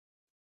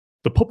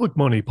The Public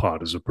Money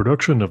Pot is a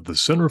production of the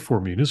Center for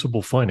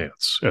Municipal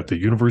Finance at the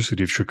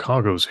University of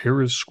Chicago's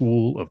Harris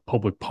School of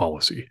Public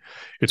Policy.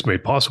 It's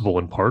made possible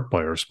in part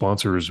by our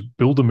sponsors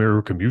Build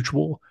America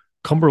Mutual,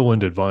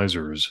 Cumberland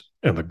Advisors,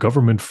 and the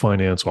Government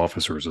Finance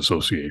Officers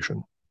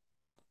Association.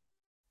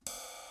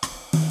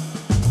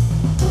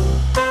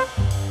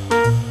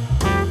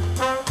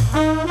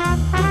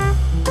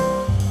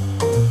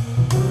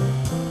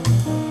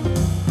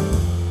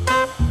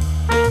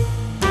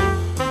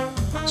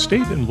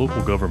 State and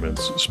local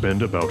governments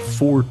spend about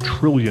 $4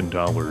 trillion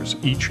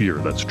each year.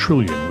 That's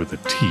trillion with a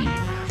T.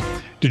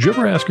 Did you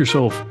ever ask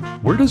yourself,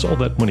 where does all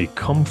that money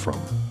come from?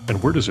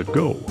 And where does it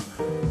go?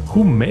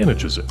 Who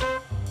manages it?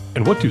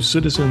 And what do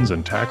citizens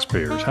and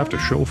taxpayers have to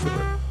show for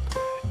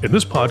it? In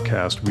this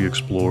podcast, we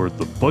explore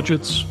the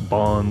budgets,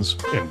 bonds,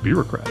 and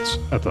bureaucrats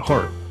at the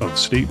heart of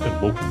state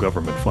and local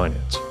government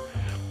finance.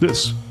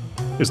 This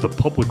is the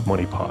Public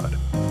Money Pod.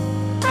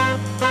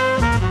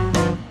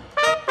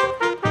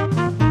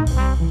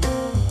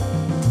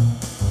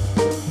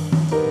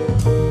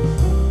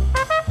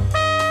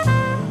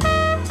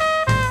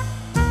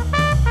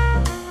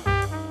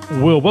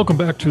 Well, welcome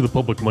back to the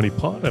Public Money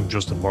Pot. I'm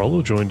Justin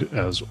Marlowe, joined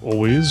as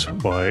always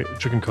by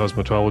chicken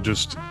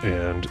cosmetologist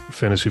and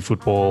fantasy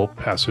football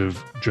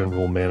passive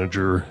general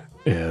manager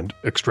and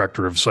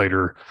extractor of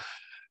cider.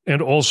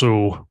 And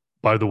also,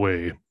 by the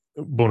way,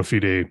 bona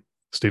fide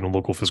state and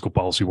local fiscal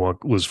policy wonk,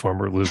 Liz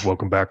Farmer. Liz,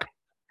 welcome back.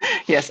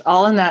 Yes,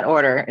 all in that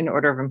order, in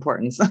order of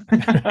importance.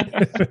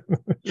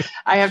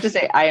 I have to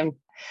say,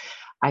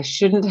 I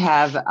shouldn't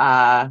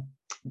have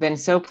been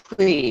so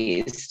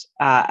pleased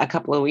a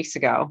couple of weeks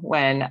ago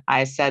when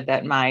I said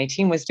that my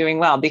team was doing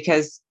well,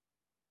 because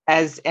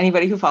as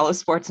anybody who follows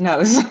sports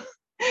knows,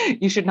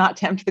 you should not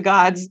tempt the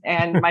gods.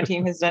 And my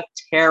team has done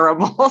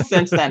terrible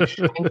since then.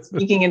 I'm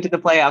sneaking into the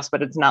playoffs,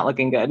 but it's not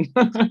looking good.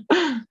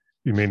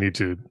 You may need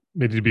to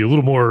be a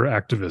little more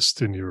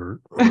activist in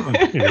your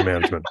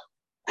management.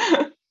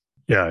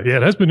 Yeah,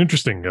 it has been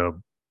interesting.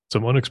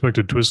 Some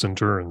unexpected twists and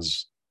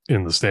turns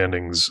in the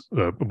standings.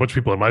 A bunch of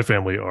people in my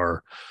family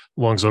are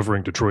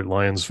long-suffering Detroit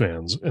Lions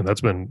fans, and that's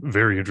been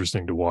very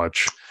interesting to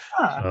watch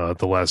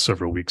the last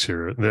several weeks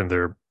here. And then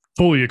they're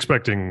fully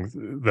expecting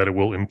that it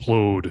will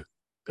implode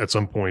at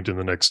some point in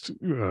the next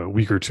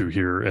week or two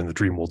here, and the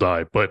dream will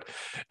die. But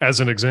as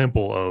an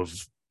example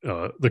of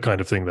the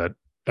kind of thing that,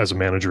 as a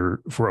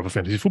manager of a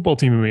fantasy football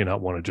team, you may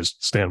not want to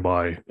just stand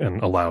by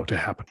and allow to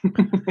happen.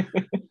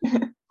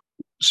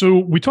 So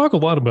we talk a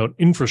lot about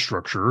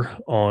infrastructure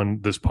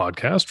on this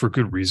podcast for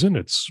good reason.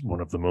 It's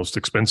one of the most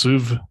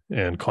expensive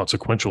and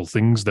consequential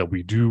things that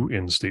we do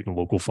in state and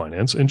local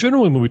finance. And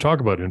generally, when we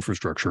talk about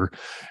infrastructure,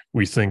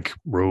 we think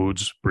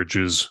roads,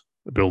 bridges,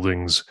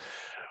 buildings,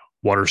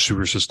 water,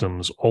 sewer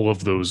systems, all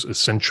of those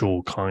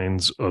essential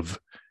kinds of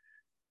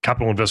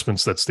capital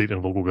investments that state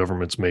and local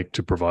governments make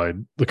to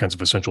provide the kinds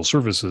of essential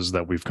services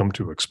that we've come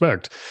to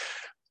expect.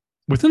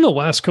 Within the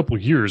last couple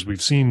of years,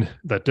 we've seen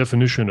that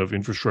definition of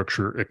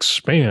infrastructure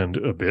expand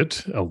a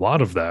bit. A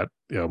lot of that,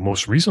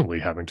 most recently,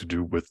 having to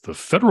do with the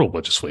federal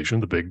legislation,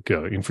 the big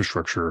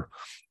infrastructure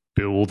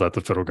bill that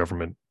the federal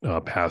government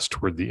passed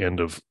toward the end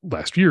of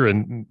last year.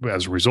 And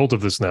as a result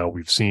of this now,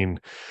 we've seen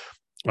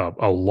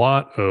a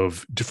lot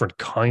of different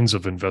kinds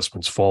of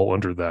investments fall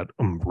under that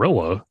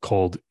umbrella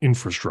called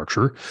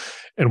infrastructure.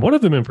 And one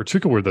of them in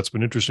particular that's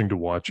been interesting to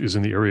watch is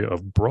in the area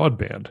of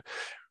broadband.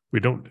 We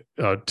don't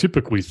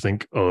typically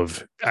think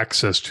of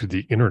access to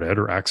the internet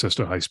or access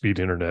to high-speed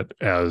internet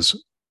as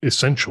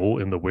essential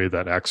in the way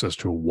that access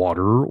to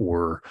water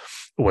or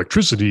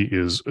electricity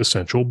is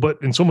essential, but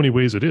in so many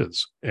ways it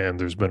is. And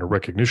there's been a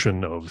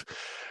recognition of,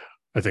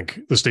 I think,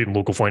 the state and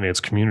local finance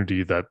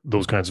community that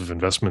those kinds of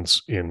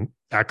investments in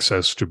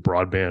access to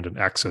broadband and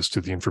access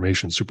to the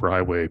information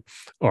superhighway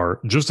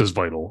are just as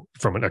vital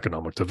from an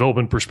economic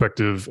development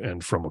perspective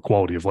and from a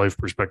quality of life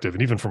perspective,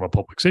 and even from a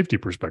public safety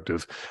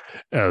perspective,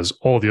 as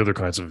all the other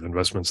kinds of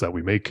investments that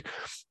we make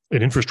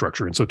in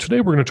infrastructure. And so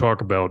today we're going to talk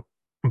about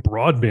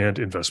broadband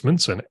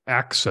investments and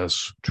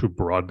access to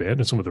broadband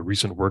and some of the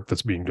recent work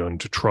that's being done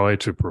to try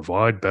to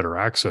provide better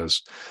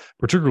access,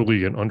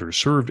 particularly in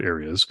underserved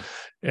areas.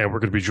 And we're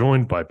going to be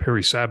joined by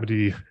Pari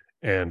Sabety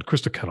and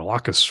Krista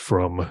Canellakis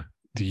from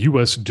the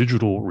U.S.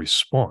 Digital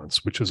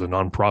Response, which is a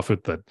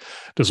nonprofit that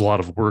does a lot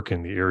of work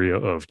in the area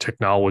of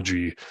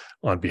technology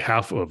on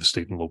behalf of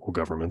state and local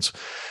governments.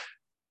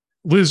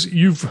 Liz,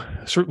 you've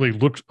certainly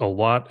looked a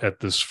lot at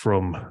this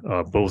from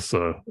both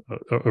a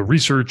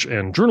research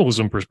and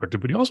journalism perspective,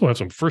 but you also have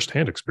some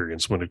firsthand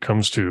experience when it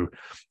comes to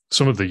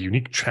some of the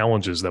unique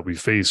challenges that we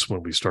face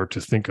when we start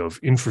to think of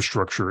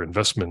infrastructure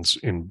investments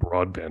in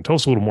broadband. Tell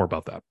us a little more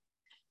about that.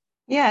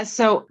 Yeah,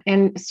 so,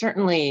 and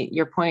certainly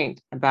your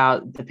point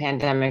about the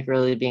pandemic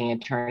really being a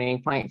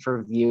turning point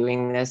for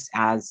viewing this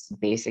as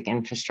basic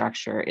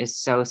infrastructure is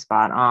so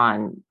spot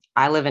on.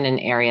 I live in an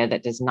area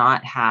that does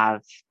not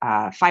have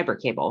fiber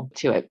cable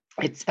to it.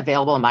 It's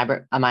available a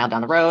mile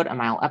down the road, a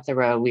mile up the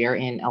road. We are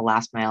in a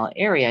last mile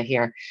area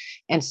here.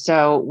 And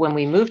so when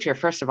we moved here,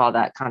 first of all,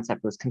 that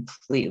concept was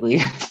completely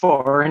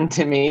foreign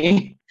to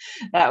me.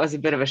 That was a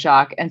bit of a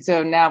shock. And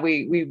so now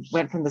we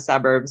went from the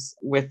suburbs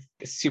with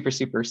super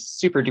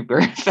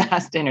duper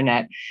fast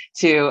internet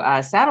to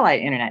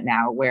satellite internet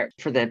now, where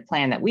for the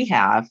plan that we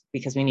have,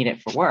 because we need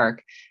it for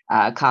work,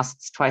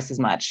 costs twice as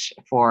much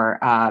for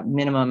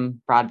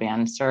minimum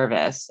broadband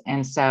service.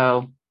 And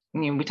so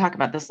we talk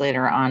about this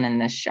later on in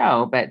this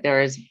show, but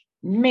there is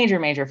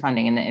major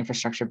funding in the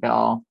infrastructure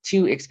bill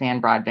to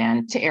expand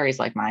broadband to areas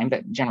like mine,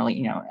 but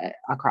generally,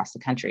 across the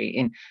country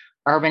in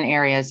urban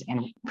areas,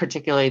 and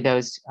particularly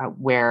those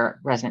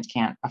where residents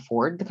can't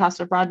afford the cost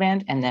of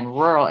broadband, and then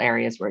rural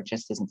areas where it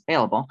just isn't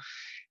available.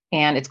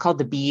 And it's called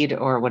the BEAD,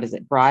 or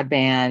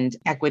Broadband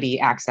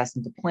Equity Access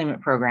and Deployment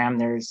Program.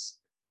 There's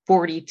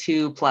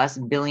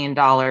 $42+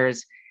 billion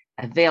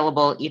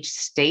available. Each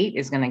state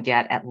is going to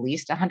get at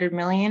least 100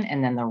 million,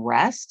 and then the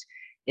rest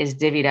is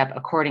divvied up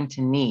according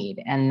to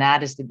need. And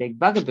that is the big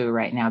bugaboo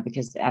right now,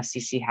 because the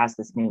FCC has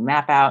this new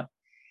map out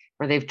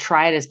where they've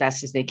tried as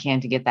best as they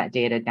can to get that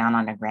data down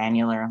on a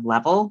granular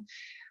level.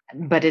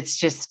 But it's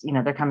just,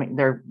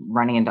 they're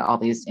running into all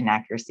these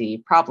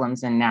inaccuracy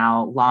problems. And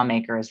now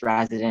lawmakers,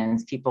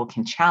 residents, people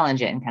can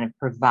challenge it and kind of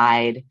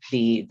provide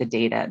the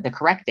data, the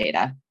correct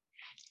data.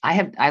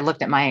 I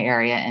looked at my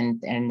area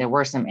and there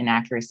were some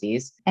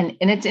inaccuracies. And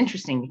it's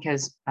interesting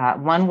because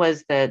one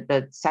was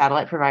the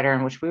satellite provider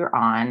in which we were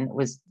on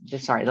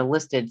the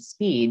listed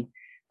speed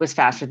was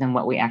faster than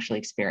what we actually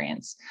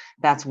experienced.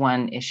 That's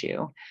one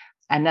issue.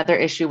 Another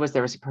issue was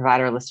there was a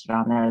provider listed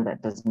on there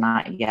that does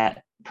not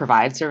yet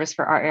provide service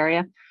for our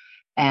area.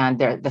 And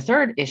the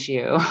third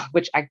issue,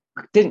 which I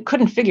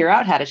couldn't figure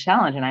out how to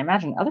challenge, and I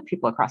imagine other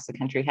people across the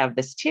country have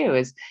this too,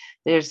 is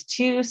there's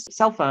 2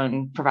 cell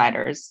phone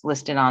providers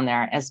listed on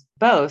there as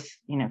both,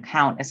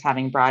 count as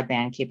having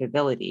broadband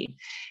capability.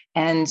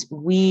 And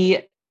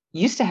we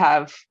used to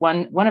have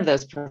one of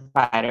those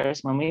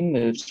providers when we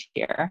moved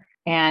here.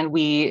 And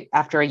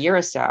after a year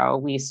or so,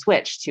 we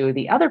switched to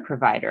the other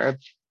provider,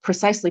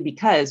 precisely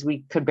because we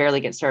could barely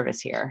get service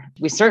here.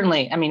 We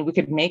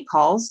could make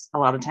calls. A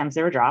lot of times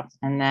they were dropped,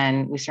 and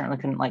then we certainly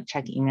couldn't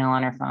check email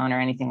on our phone or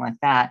anything like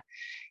that.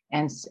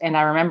 And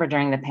I remember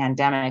during the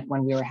pandemic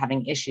when we were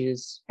having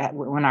issues,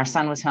 when our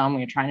son was home,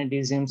 we were trying to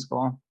do Zoom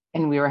school,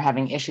 and we were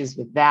having issues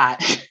with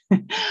that.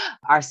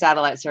 Our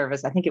satellite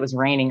service, I think it was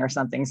raining or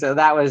something, so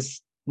that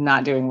was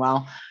not doing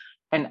well.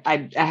 And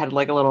I had a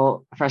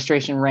little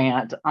frustration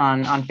rant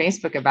on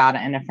Facebook about it.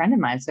 And a friend of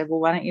mine said, well,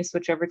 why don't you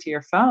switch over to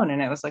your phone?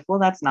 And it was well,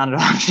 that's not an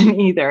option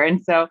either.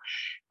 And so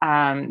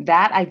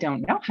that I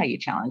don't know how you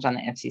challenge on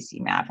the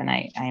FCC map. And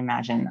I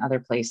imagine other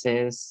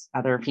places,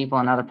 other people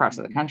in other parts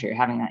of the country are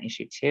having that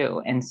issue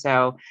too. And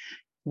so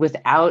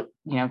without,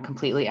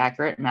 completely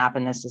accurate map,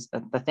 and this is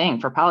the thing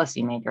for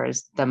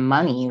policymakers, the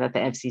money that the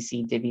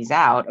FCC divvies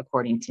out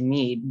according to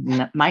need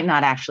might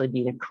not actually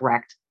be the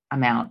correct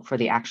amount for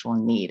the actual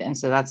need. And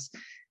so that's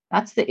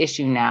the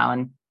issue now.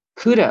 And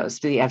kudos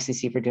to the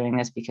FCC for doing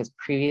this, because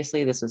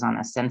previously this was on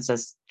a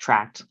census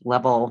tract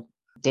level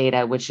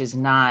data, which is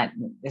not,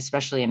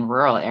 especially in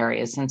rural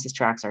areas, census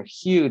tracts are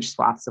huge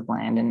swaths of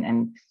land.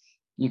 And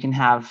you can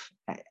have,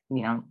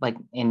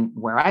 in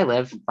where I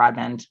live,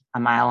 broadband a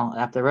mile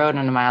up the road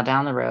and a mile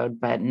down the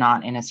road, but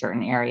not in a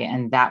certain area.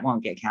 And that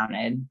won't get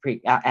counted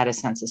at a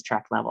census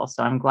tract level.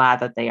 So I'm glad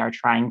that they are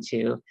trying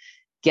to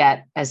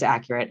get as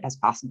accurate as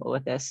possible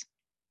with this.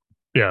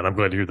 Yeah, and I'm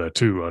glad to hear that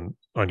too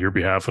on your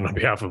behalf and on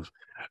behalf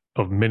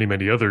of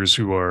many others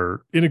who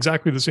are in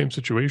exactly the same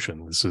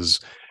situation.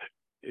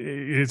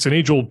 It's an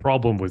age-old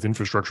problem with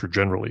infrastructure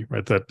generally,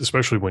 right? That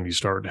especially when you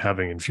start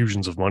having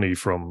infusions of money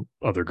from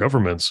other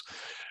governments,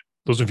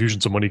 those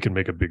infusions of money can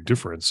make a big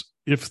difference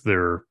if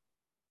they're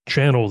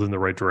channeled in the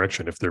right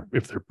direction, if they're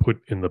put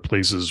in the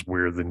places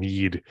where the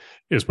need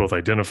is both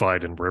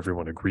identified and where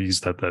everyone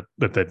agrees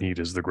that need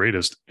is the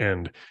greatest.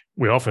 And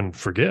we often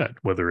forget,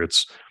 whether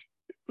it's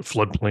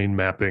floodplain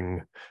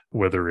mapping,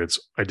 whether it's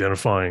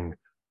identifying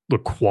the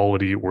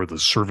quality or the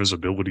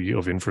serviceability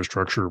of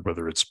infrastructure,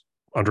 whether it's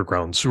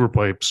underground sewer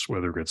pipes,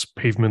 whether it's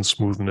pavement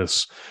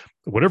smoothness,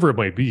 whatever it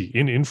might be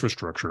in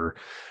infrastructure.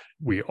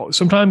 We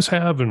sometimes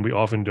have, and we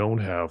often don't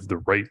have, the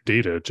right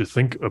data to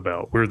think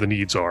about where the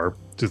needs are,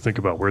 to think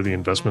about where the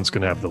investment's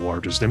going to have the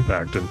largest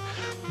impact. And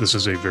this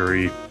is a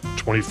very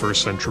 21st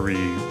century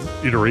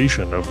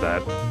iteration of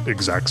that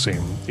exact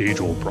same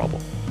age-old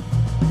problem.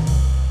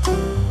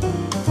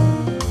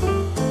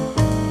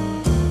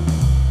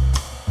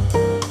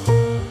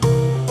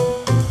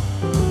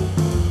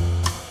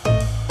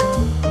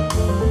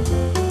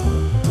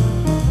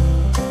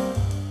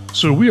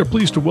 So we are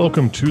pleased to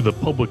welcome to the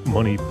Public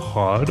Money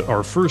Pod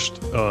our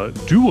first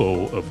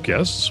duo of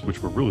guests,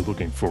 which we're really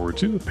looking forward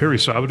to, Pari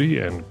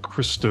Sabety and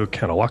Krista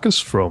Canellakis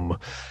from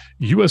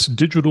US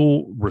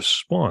Digital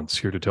Response,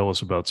 here to tell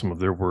us about some of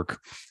their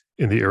work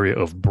in the area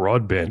of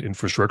broadband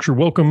infrastructure.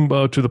 Welcome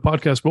to the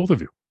podcast, both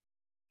of you.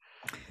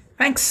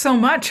 Thanks so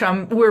much.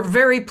 We're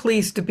very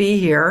pleased to be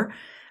here.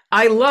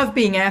 I love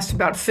being asked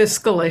about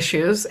fiscal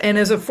issues. And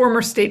as a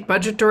former state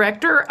budget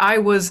director, I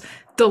was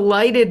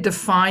delighted to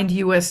find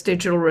US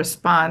Digital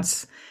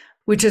Response,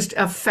 which is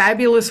a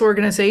fabulous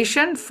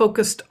organization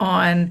focused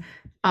on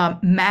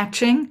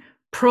matching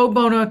pro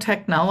bono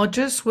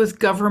technologists with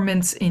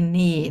governments in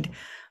need.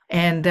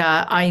 And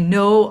I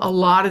know a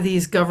lot of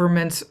these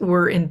governments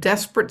were in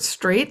desperate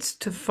straits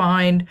to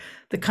find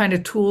the kind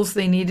of tools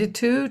they needed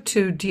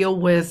to deal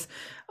with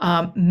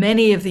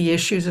many of the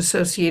issues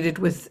associated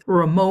with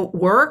remote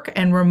work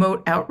and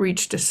remote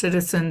outreach to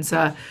citizens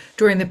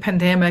during the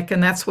pandemic.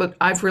 And that's what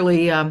I've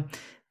really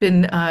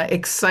been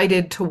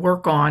excited to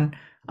work on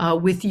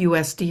with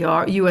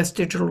USDR, US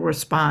Digital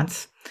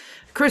Response.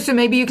 Krista,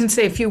 maybe you can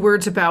say a few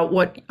words about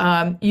what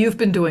you've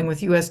been doing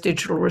with US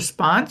Digital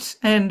Response,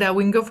 and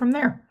we can go from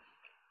there.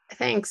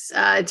 Thanks.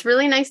 It's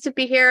really nice to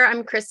be here.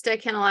 I'm Krista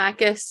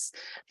Canellakis,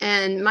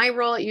 and my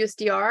role at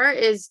USDR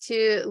is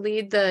to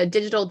lead the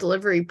digital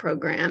delivery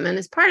program. And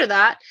as part of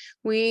that,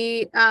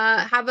 we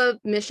have a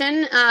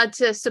mission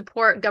to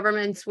support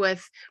governments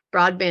with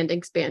broadband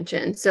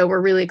expansion. So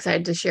we're really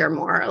excited to share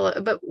more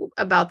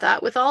about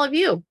that with all of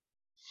you.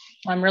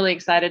 I'm really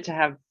excited to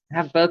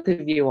have both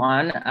of you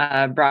on.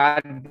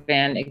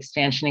 Broadband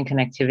expansion and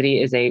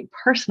connectivity is a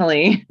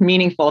personally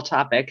meaningful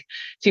topic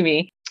to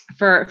me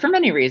for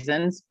many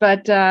reasons.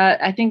 But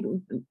I think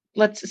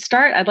let's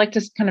start. I'd like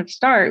to kind of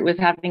start with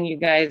having you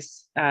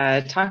guys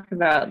talk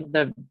about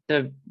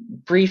the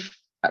brief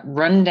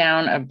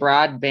rundown of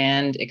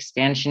broadband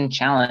expansion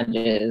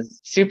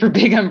challenges. Super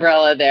big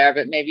umbrella there,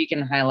 but maybe you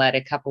can highlight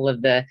a couple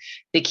of the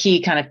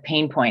key kind of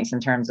pain points in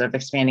terms of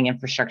expanding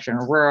infrastructure in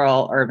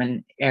rural,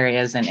 urban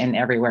areas, and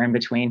everywhere in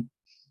between.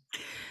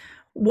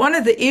 One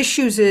of the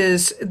issues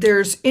is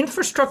there's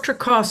infrastructure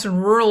costs in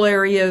rural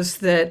areas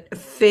that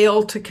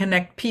fail to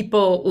connect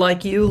people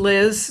like you,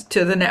 Liz,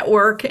 to the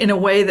network in a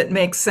way that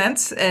makes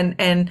sense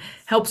and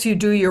helps you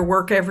do your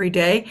work every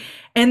day.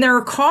 And there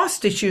are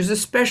cost issues,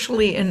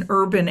 especially in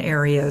urban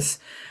areas.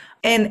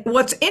 And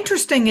what's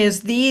interesting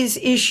is these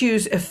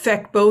issues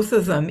affect both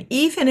of them,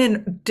 even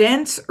in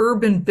dense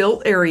urban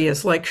built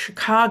areas like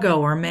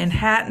Chicago or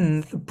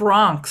Manhattan, the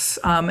Bronx,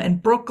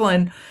 and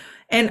Brooklyn,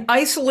 and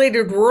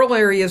isolated rural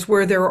areas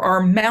where there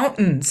are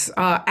mountains,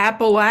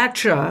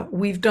 Appalachia.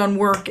 We've done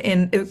work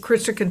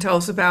Krista can tell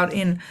us about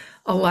in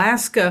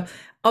Alaska.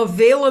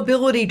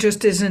 Availability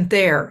just isn't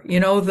there. You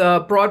know,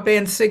 the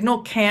broadband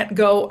signal can't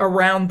go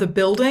around the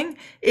building.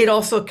 It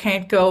also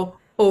can't go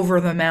over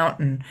the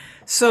mountain.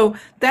 So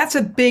that's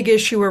a big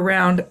issue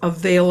around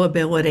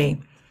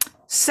availability.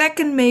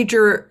 Second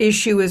major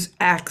issue is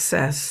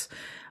access.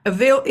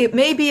 It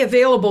may be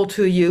available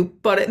to you,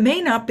 but it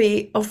may not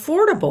be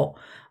affordable,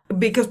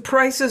 because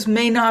prices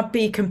may not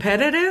be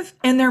competitive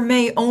and there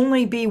may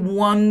only be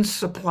one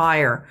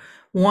supplier,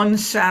 one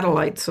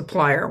satellite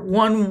supplier,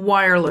 one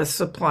wireless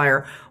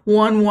supplier,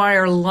 one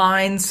wire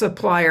line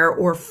supplier,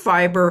 or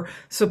fiber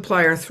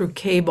supplier through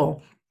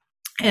cable.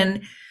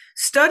 And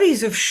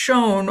studies have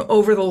shown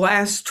over the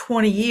last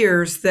 20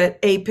 years that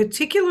a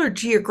particular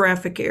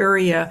geographic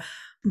area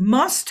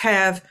must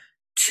have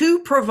two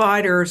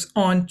providers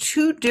on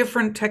two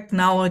different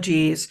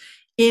technologies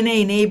in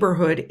a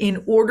neighborhood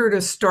in order to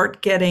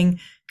start getting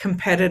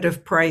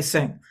competitive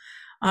pricing.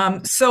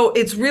 So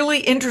it's really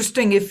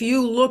interesting if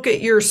you look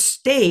at your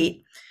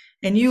state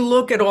and you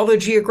look at all the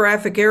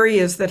geographic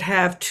areas that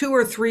have two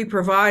or three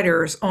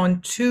providers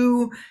on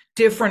two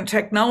different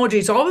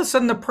technologies, all of a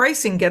sudden the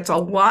pricing gets a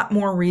lot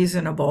more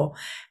reasonable.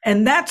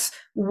 And that's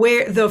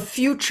where the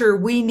future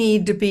we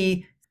need to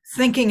be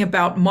thinking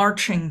about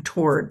marching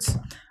towards.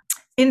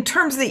 In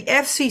terms of the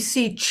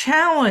FCC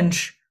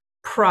challenge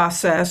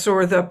process,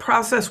 or the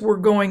process we're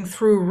going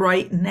through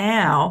right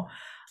now,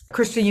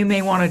 Krista, you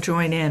may want to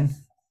join in.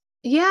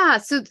 Yeah,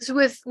 so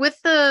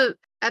with the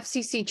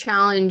FCC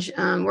challenge,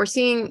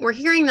 we're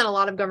hearing that a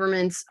lot of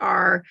governments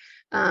are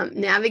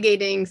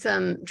navigating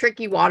some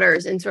tricky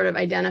waters and sort of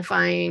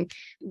identifying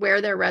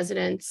where their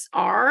residents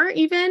are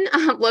even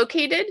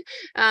located,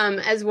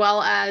 as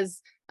well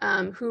as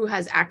who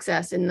has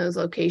access in those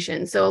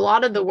locations. So a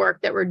lot of the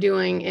work that we're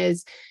doing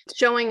is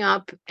showing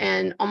up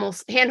and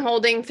almost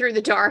hand-holding through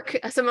the dark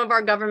some of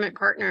our government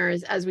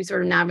partners as we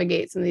sort of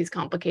navigate some of these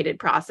complicated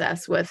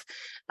process with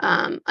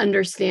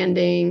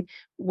understanding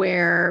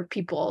where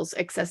people's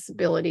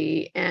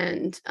accessibility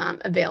and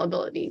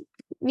availability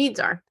needs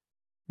are.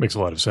 Makes a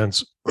lot of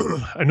sense.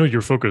 I know you're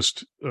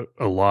focused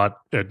a lot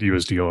at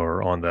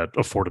USDR on that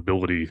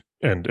affordability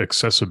and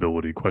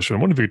accessibility question. I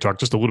wonder if you could talk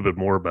just a little bit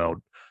more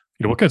about,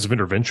 what kinds of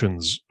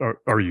interventions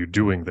are you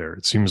doing there?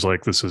 It seems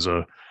like this is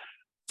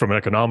from an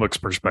economics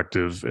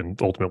perspective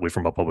and ultimately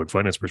from a public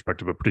finance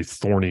perspective, a pretty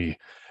thorny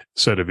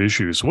set of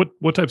issues.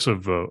 What types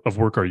of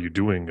work are you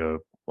doing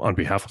on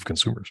behalf of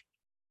consumers?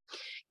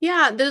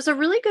 Yeah, there's a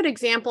really good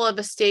example of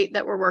a state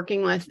that we're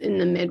working with in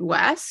the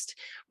Midwest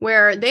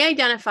where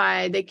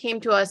they came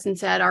to us and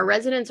said, our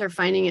residents are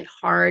finding it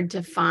hard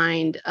to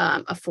find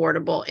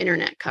affordable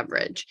internet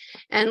coverage.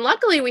 And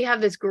luckily, we have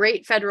this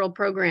great federal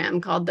program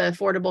called the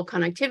Affordable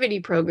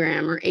Connectivity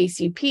Program, or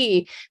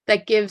ACP,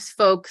 that gives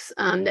folks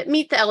that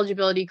meet the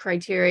eligibility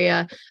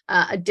criteria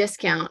a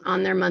discount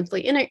on their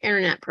monthly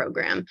internet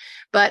program.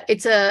 But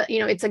it's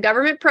a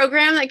government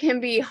program that can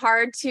be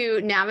hard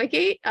to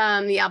navigate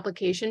the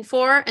application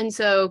for. And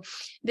so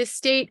this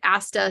state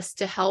asked us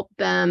to help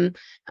them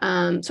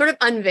sort of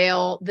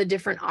unveil the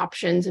different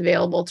options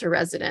available to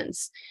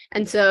residents.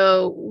 And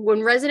so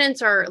when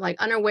residents are like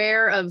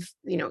unaware of,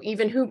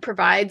 even who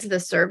provides the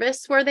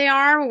service where they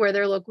are,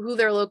 who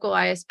their local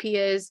ISP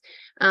is,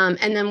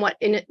 and then what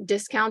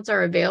discounts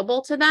are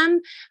available to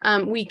them,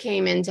 we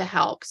came in to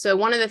help. So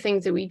one of the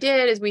things that we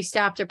did is we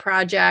staffed a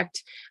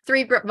project,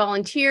 3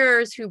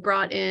 volunteers who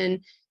brought in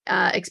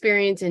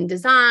experience in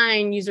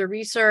design, user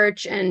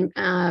research, and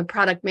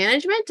product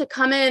management to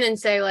come in and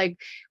say, like,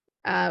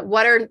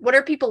 what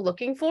are people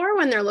looking for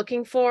when they're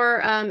looking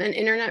for an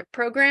internet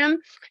program?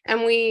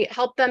 And we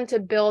help them to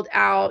build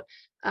out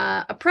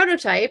a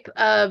prototype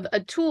of a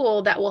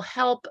tool that will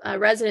help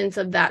residents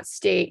of that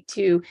state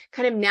to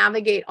kind of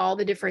navigate all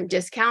the different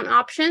discount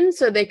options.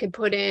 So they could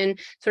put in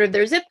sort of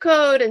their zip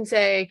code and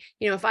say,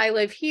 if I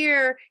live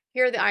here,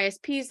 here are the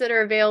ISPs that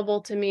are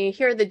available to me,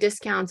 here are the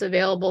discounts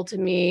available to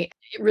me,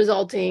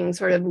 resulting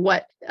sort of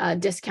what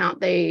discount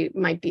they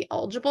might be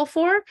eligible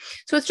for.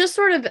 So it's just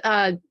sort of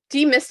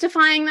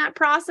demystifying that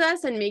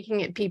process and making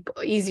it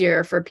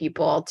easier for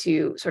people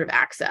to sort of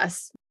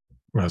access.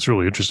 Well, that's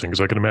really interesting,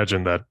 because I can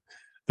imagine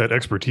that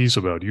expertise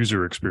about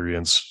user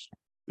experience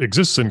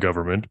exists in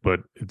government, but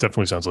it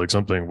definitely sounds like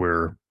something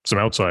where some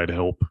outside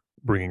help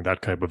bringing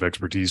that type of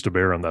expertise to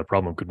bear on that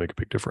problem could make a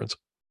big difference.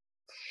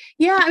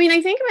 Yeah, I mean,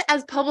 I think of it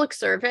as public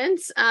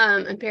servants,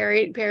 and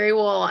Pari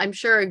will, I'm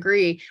sure,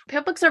 agree.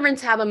 Public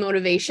servants have a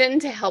motivation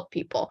to help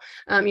people.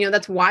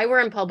 That's why we're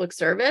in public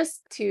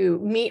service, to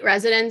meet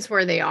residents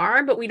where they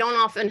are, but we don't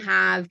often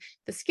have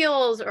the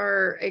skills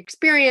or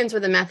experience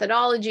or the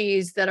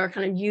methodologies that are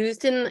kind of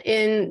used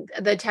in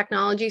the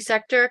technology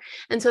sector.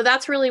 And so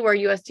that's really where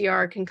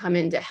USDR can come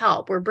in to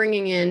help. We're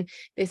bringing in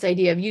this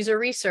idea of user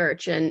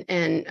research and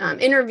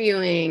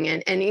interviewing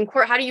and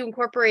how do you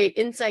incorporate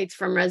insights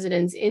from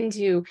residents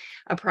into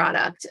a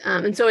product.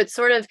 And so it's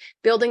sort of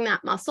building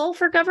that muscle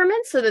for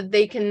government so that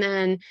they can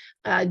then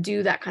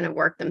do that kind of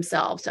work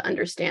themselves to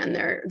understand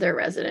their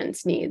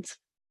residents' needs.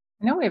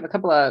 I know we have a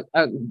couple of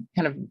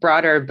kind of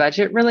broader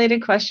budget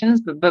related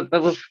questions, but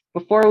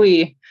before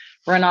we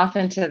run off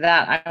into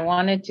that, I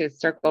wanted to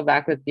circle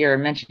back with your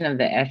mention of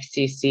the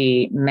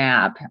FCC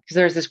map, because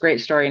there's this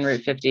great story in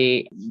Route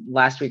 50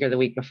 last week or the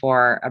week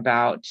before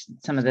about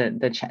some of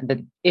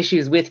the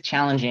issues with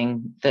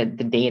challenging the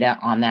data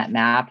on that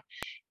map.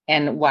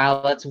 And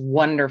while it's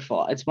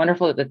wonderful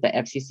that the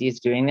FCC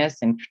is doing this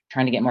and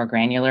trying to get more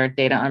granular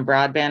data on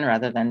broadband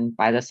rather than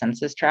by the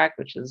census tract,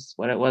 which is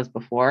what it was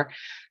before.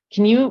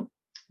 Can you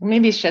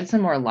maybe shed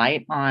some more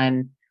light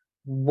on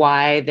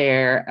why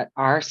there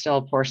are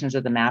still portions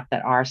of the map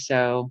that are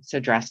so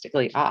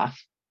drastically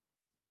off?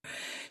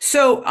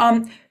 So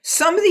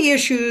some of the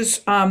issues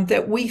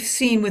that we've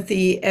seen with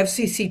the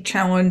FCC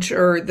challenge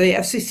or the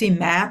FCC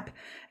map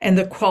and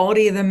the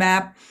quality of the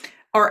map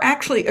are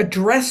actually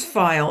address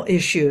file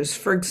issues.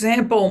 For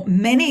example,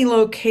 many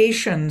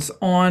locations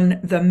on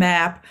the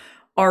map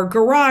are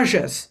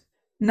garages,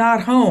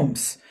 not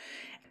homes.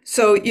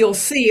 So you'll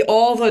see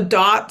all the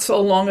dots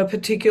along a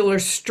particular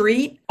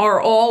street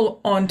are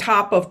all on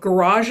top of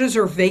garages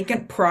or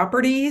vacant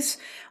properties.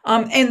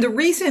 And the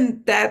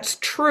reason that's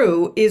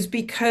true is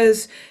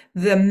because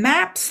the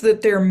maps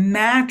that they're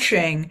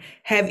matching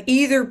have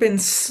either been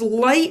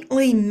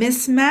slightly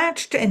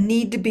mismatched and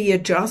need to be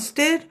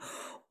adjusted,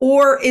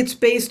 or it's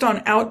based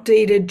on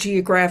outdated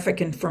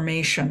geographic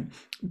information.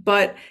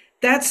 But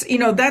that's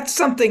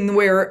something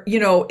where,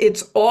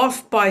 it's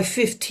off by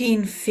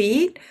 15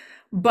 feet,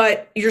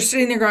 but you're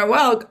sitting there going,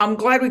 well, I'm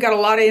glad we got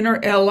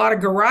a lot of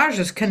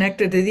garages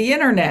connected to the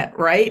internet,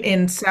 right,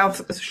 in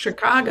South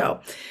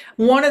Chicago.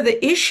 One of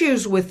the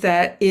issues with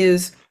that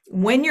is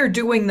when you're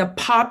doing the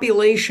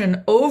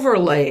population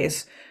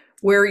overlays,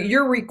 where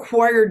you're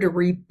required to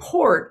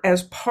report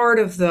as part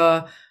of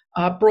the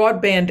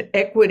broadband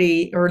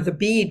equity or the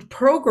BEAD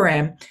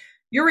program,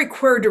 you're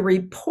required to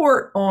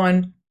report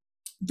on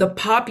the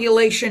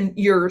population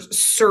you're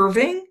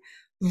serving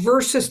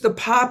versus the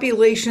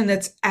population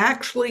that's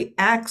actually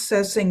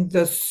accessing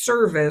the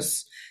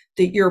service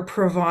that you're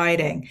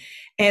providing.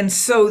 And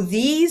so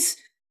these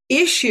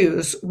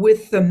issues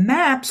with the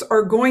maps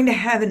are going to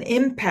have an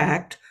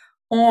impact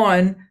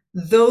on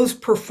those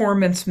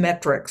performance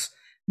metrics.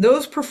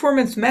 Those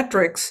performance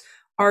metrics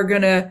are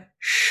going to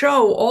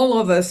show all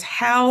of us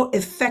how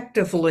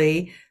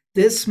effectively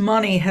this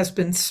money has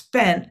been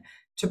spent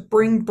to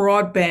bring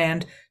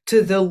broadband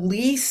to the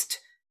least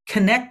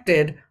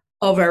connected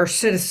of our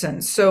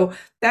citizens. So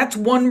that's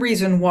one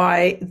reason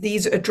why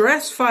these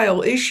address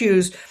file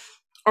issues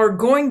are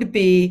going to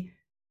be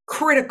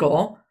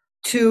critical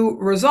to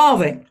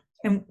resolving.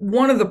 And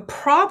one of the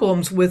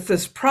problems with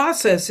this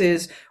process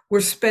is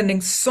we're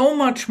spending so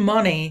much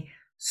money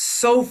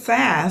so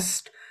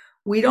fast,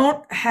 we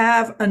don't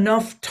have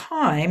enough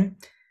time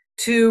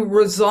to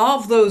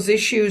resolve those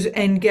issues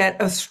and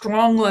get a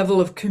strong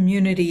level of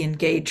community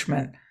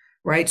engagement,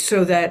 right?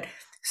 So that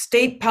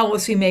state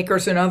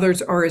policymakers and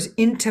others are as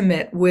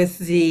intimate with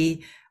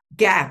the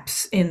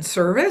gaps in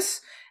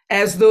service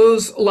as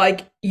those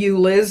like you,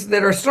 Liz,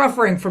 that are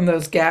suffering from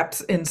those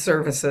gaps in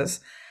services.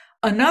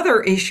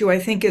 Another issue, I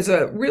think, is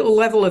a real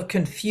level of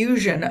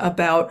confusion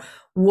about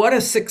what a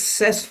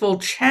successful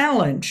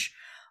challenge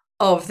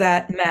of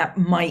that map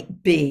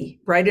might be,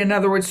 right? In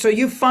other words, so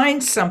you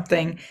find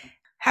something,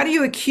 how do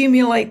you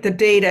accumulate the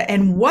data,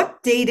 and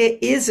what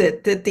data is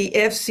it that the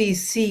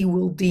FCC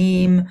will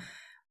deem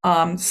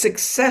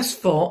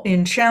successful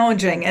in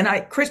challenging? And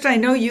Krista, I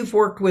know you've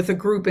worked with a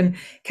group in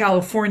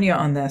California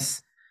on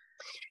this.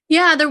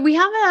 Yeah, we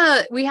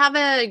have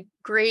a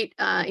great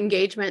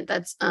engagement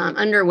that's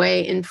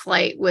underway in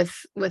flight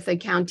with a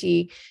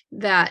county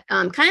that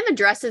kind of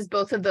addresses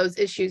both of those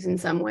issues in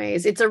some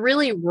ways. It's a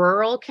really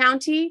rural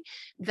county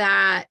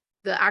that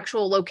the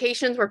actual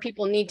locations where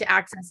people need to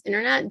access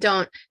internet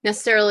don't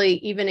necessarily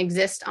even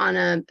exist on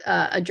a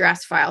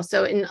address file.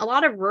 So in a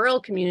lot of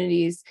rural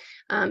communities,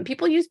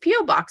 people use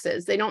PO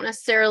boxes. They don't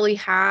necessarily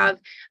have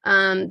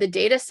the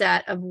data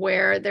set of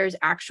where there's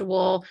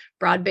actual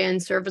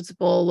broadband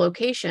serviceable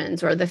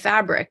locations or the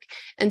fabric.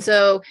 And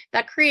so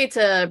that creates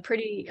a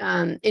pretty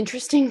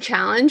interesting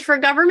challenge for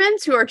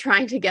governments who are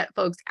trying to get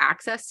folks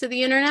access to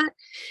the internet.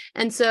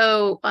 And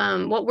so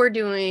what we're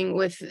doing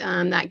with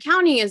that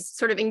county is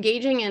sort of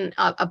engaging in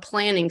a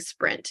planning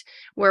sprint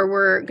where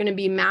we're going to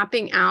be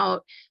mapping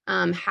out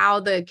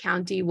how the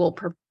county will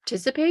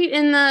participate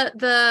in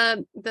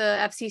the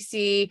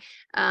FCC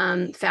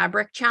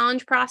fabric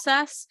challenge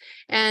process,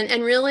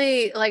 and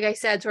really, like I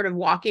said, sort of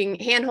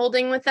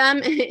hand-holding with them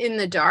in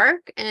the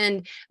dark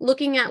and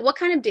looking at what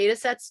kind of data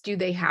sets do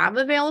they have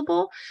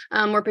available.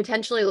 We're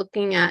potentially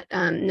looking at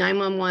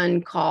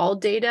 911 call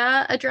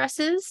data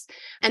addresses,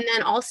 and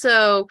then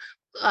also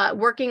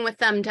working with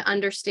them to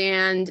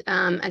understand,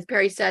 as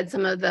Pari said,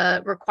 some of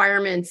the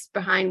requirements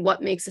behind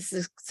what makes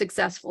a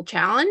successful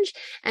challenge,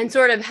 and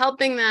sort of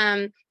helping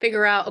them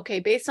figure out,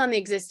 okay, based on the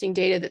existing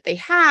data that they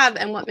have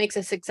and what makes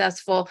a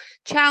successful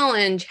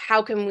challenge,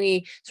 how can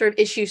we sort of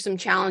issue some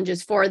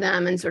challenges for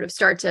them and sort of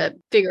start to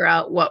figure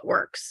out what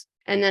works.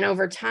 And then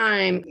over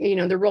time,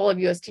 the role of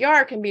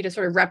USDR can be to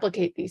sort of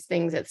replicate these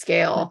things at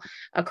scale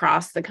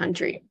across the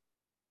country.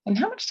 And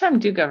how much time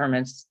do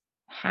governments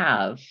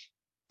have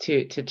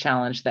to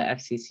challenge the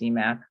FCC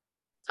map?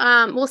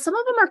 Well, some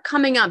of them are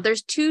coming up.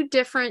 There's 2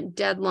 different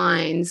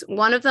deadlines.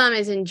 One of them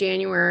is in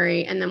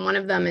January, and then one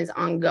of them is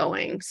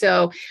ongoing.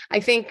 So I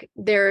think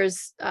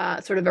there's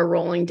sort of a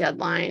rolling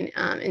deadline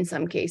in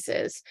some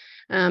cases.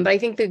 But I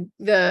think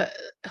the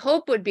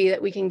hope would be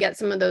that we can get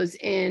some of those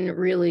in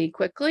really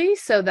quickly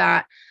so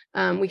that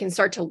we can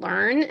start to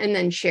learn and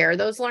then share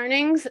those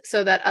learnings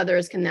so that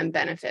others can then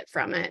benefit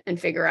from it and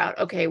figure out,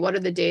 okay,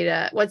 what's the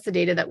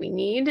data that we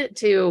need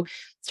to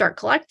start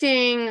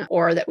collecting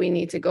or that we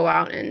need to go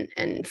out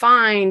and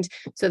find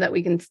so that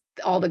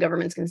all the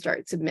governments can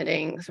start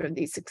submitting sort of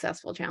these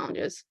successful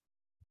challenges.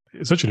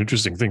 It's such an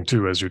interesting thing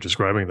too, as you're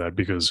describing that,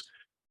 because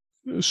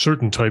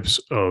certain types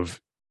of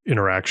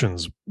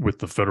interactions with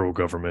the federal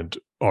government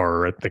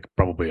are, I think,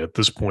 probably at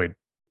this point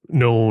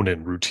known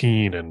and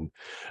routine and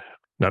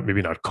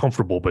maybe not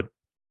comfortable, but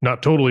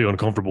not totally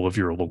uncomfortable if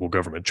you're a local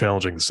government,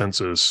 challenging the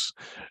census,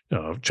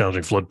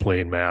 challenging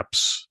floodplain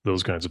maps,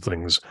 those kinds of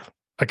things.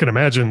 I can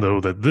imagine, though,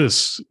 that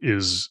this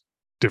is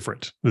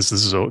different. This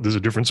is a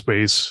different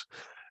space,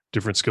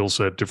 different skill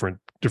set, different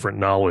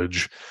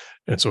knowledge,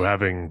 and so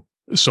having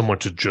someone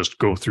to just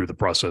go through the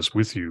process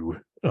with you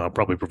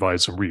probably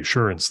provides some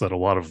reassurance that a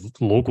lot of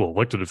local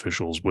elected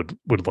officials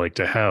would like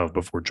to have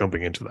before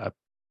jumping into that.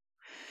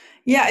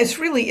 Yeah, it's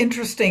really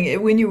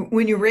interesting when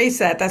you raise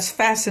that. That's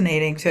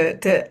fascinating.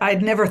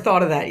 I'd never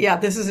thought of that. Yeah,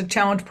 this is a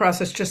challenge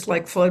process, just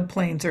like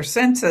floodplains or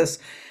census.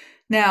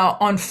 Now,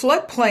 on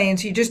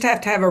floodplains, you just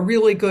have to have a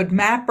really good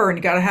mapper, and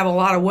you got to have a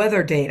lot of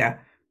weather data,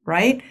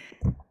 right?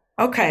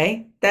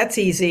 Okay, that's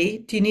easy.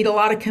 Do you need a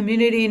lot of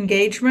community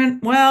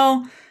engagement?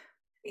 Well,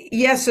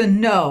 yes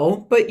and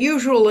no, but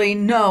usually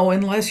no,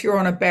 unless you're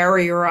on a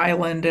barrier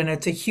island and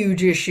it's a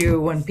huge issue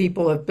when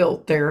people have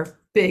built their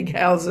big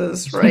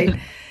houses, right?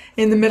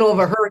 In the middle of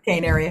a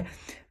hurricane area.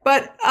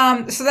 But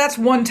so that's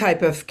one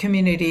type of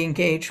community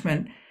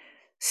engagement.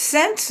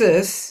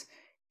 Census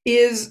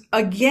is,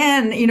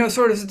 again,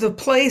 sort of the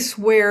place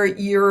where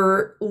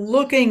you're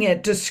looking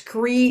at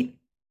discrete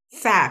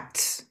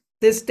facts.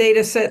 This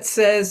data set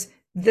says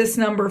this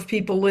number of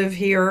people live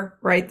here,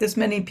 right? This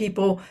many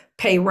people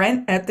pay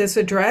rent at this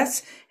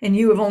address, and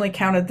you have only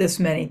counted this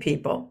many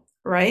people,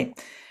 right?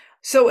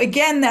 So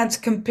again, that's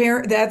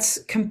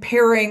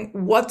comparing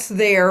what's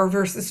there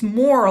versus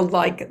more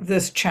like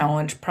this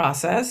challenge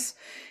process,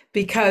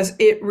 because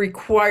it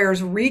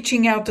requires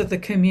reaching out to the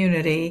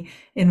community,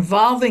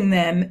 involving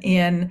them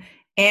in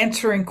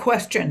answering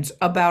questions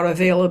about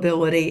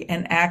availability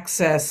and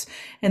access,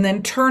 and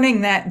then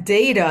turning that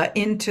data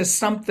into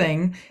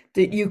something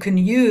that you can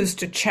use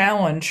to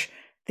challenge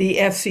the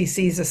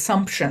FCC's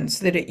assumptions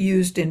that it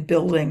used in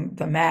building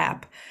the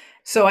map.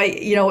 So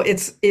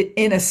it's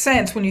in a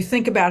sense, when you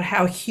think about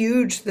how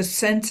huge the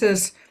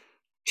census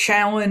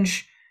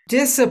challenge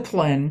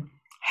discipline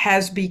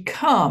has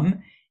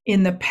become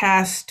in the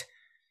past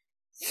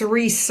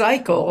 3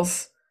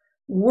 cycles,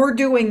 we're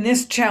doing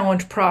this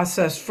challenge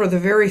process for the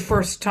very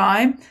first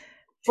time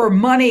for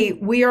money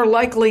we are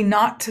likely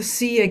not to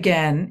see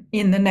again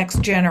in the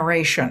next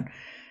generation.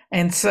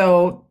 And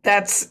so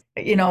that's,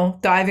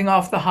 diving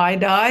off the high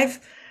dive,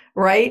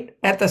 right,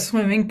 at the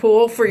swimming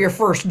pool for your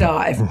first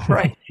dive,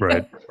 right?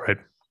 Right.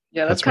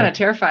 Yeah, that's kind of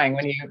terrifying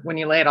when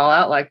you lay it all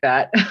out like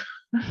that.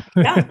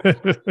 Yeah.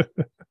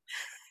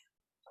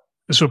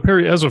 So,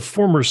 Pari, as a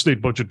former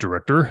state budget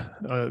director,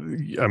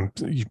 I'm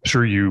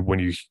sure when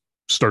you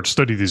start to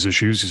study these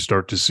issues, you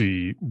start to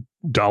see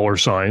dollar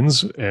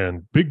signs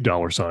and big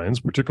dollar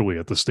signs, particularly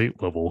at the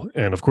state level.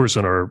 And of course,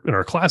 in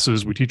our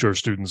classes, we teach our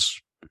students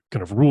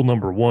kind of rule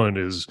number 1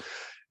 is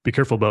be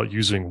careful about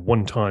using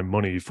one-time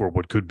money for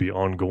what could be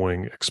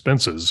ongoing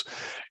expenses.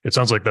 It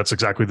sounds like that's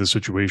exactly the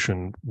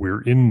situation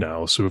we're in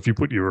now. So if you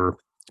put your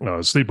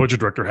state budget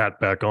director hat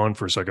back on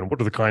for a second,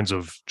 what are the kinds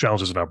of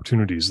challenges and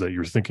opportunities that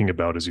you're thinking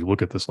about as you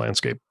look at this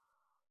landscape?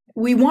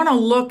 We want to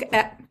look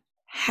at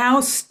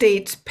how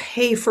states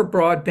pay for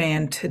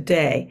broadband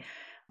today.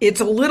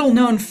 It's a little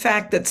known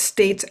fact that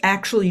states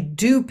actually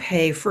do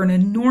pay for an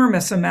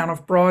enormous amount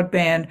of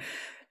broadband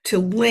to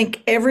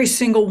link every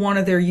single one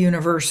of their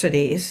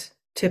universities,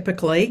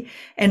 typically,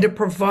 and to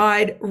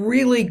provide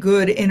really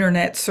good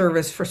internet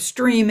service for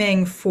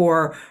streaming,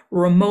 for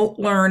remote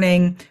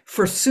learning,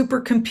 for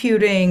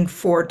supercomputing,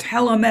 for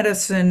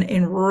telemedicine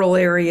in rural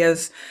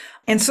areas.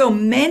 And so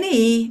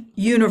many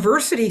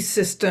university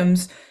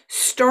systems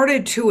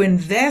started to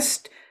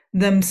invest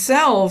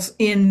themselves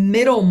in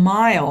middle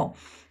mile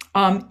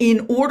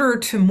in order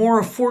to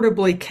more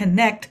affordably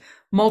connect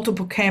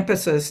multiple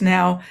campuses.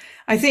 Now,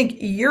 I think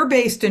you're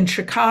based in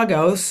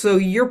Chicago, so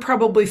you're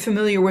probably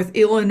familiar with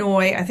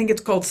Illinois. I think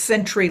it's called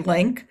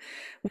CenturyLink,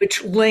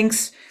 which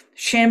links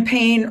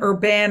Champaign,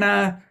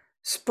 Urbana,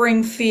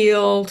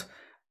 Springfield,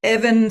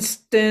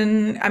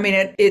 Evanston. I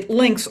mean, it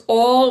links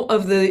all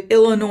of the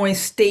Illinois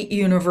state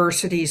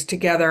universities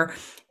together.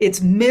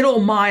 It's middle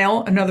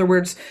mile. In other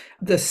words,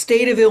 the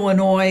state of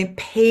Illinois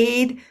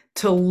paid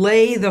to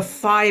lay the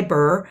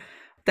fiber.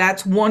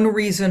 That's one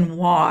reason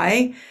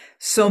why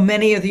so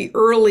many of the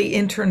early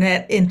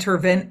internet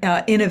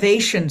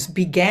innovations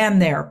began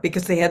there,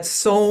 because they had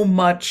so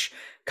much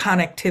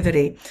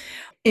connectivity.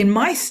 In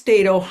my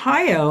state,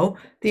 Ohio,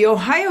 the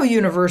Ohio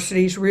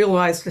universities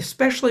realized,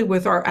 especially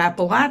with our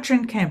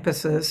Appalachian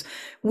campuses,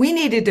 we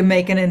needed to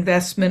make an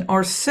investment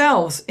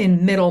ourselves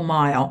in middle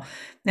mile.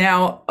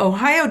 Now,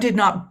 Ohio did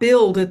not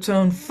build its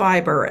own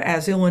fiber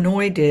as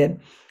Illinois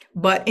did,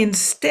 but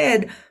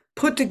instead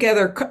put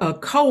together a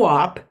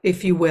co-op,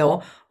 if you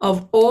will,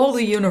 of all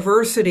the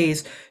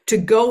universities to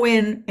go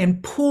in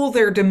and pool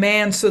their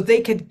demand so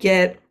they could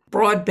get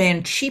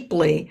broadband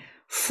cheaply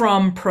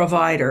from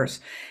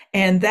providers.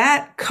 And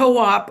that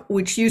co-op,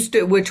 which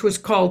was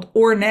called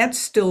OrNet,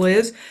 still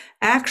is,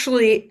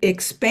 actually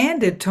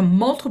expanded to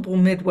multiple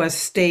Midwest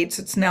states.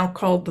 It's now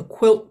called the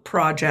Quilt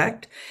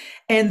Project.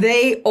 And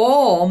they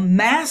all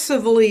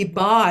massively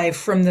buy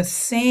from the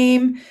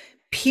same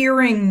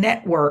peering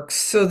networks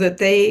so that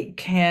they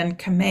can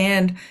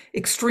command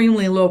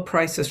extremely low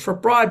prices for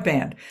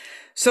broadband.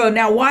 So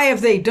now, why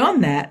have they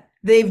done that?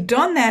 They've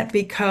done that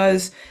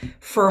because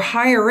for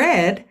higher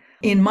ed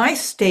in my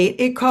state,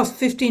 it costs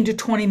 $15 to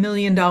 $20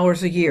 million a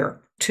year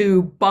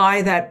to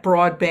buy that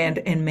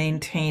broadband and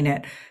maintain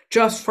it,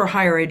 just for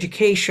higher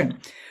education.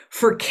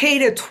 For K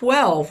to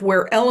 12,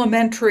 where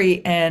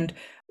elementary and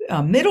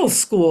middle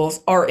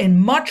schools are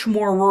in much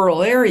more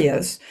rural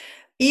areas,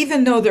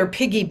 even though they're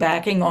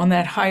piggybacking on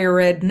that higher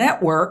ed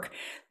network,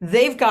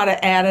 they've got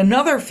to add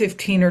another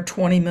 $15 or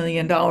 $20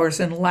 million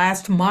in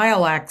last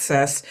mile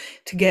access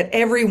to get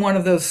every one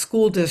of those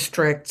school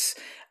districts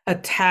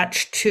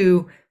attached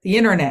to the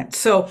internet.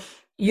 So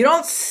you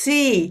don't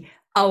see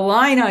a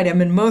line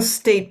item in most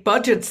state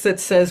budgets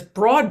that says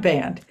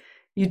broadband.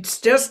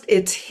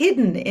 It's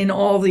hidden in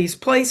all these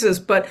places.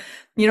 But,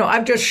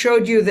 I've just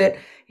showed you that,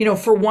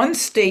 for one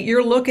state,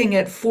 you're looking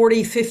at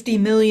 $40, $50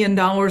 million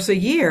a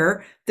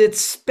year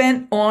that's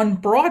spent on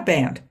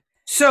broadband.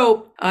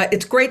 So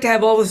it's great to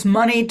have all this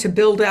money to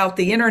build out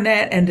the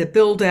internet and to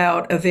build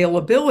out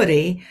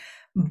availability.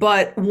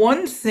 But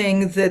one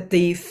thing that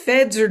the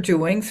feds are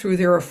doing through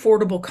their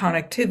Affordable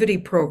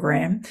Connectivity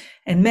Program,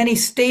 and many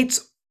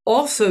states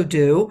also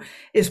do,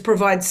 is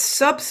provide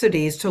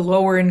subsidies to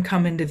lower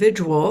income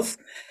individuals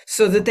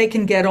so that they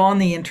can get on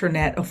the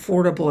internet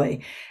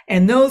affordably.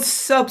 And those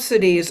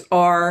subsidies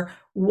are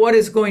what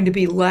is going to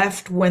be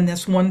left when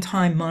this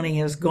one-time money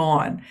is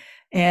gone.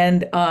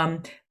 And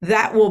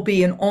that will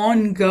be an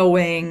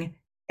ongoing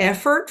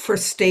effort for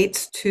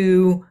states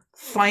to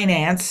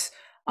finance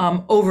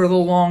over the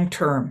long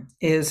term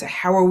is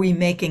how are we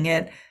making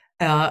it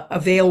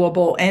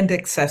available and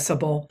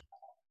accessible?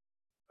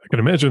 I can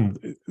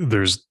imagine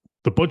there's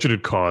the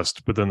budgeted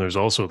cost, but then there's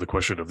also the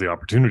question of the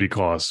opportunity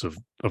costs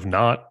of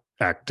not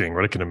acting,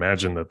 right? I can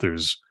imagine that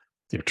there's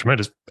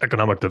tremendous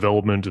economic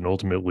development and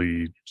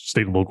ultimately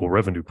state and local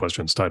revenue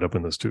questions tied up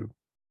in this too.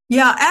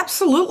 Yeah,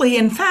 absolutely.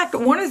 In fact,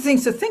 one of the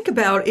things to think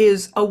about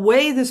is a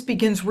way this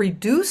begins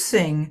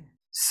reducing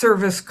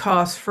service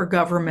costs for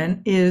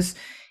government is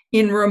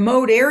in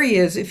remote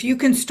areas, if you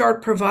can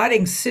start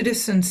providing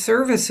citizen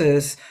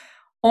services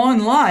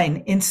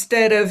online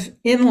instead of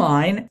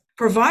inline,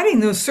 providing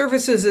those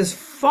services is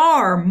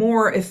far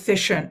more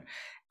efficient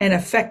and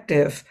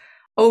effective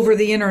over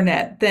the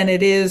internet than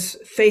it is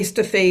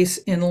face-to-face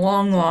in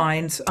long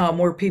lines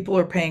where people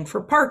are paying for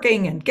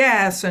parking and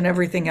gas and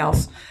everything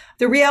else.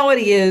 The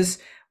reality is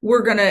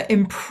we're going to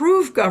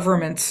improve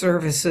government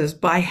services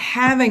by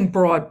having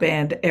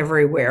broadband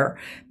everywhere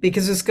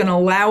because it's going to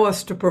allow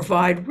us to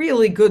provide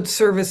really good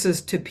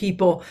services to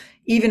people,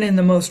 even in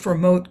the most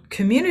remote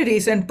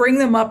communities, and bring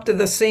them up to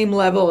the same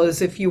level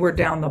as if you were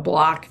down the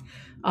block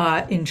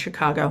in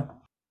Chicago.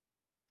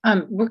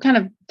 We're kind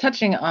of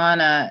touching on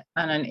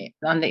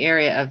the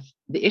area of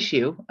the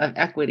issue of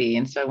equity,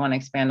 and so I want to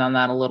expand on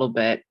that a little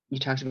bit. You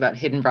talked about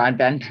hidden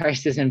broadband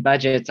prices and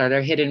budgets. Are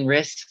there hidden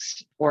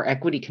risks or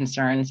equity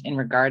concerns in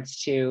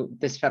regards to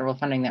this federal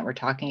funding that we're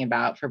talking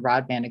about for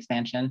broadband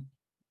expansion?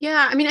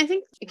 Yeah, I mean, I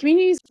think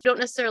communities don't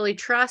necessarily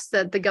trust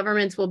that the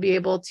governments will be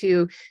able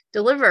to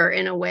deliver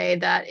in a way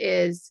that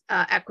is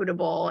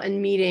equitable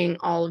and meeting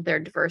all of their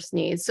diverse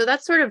needs. So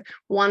that's sort of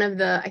one of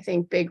the, I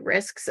think, big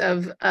risks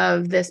of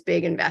this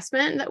big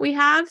investment that we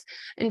have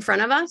in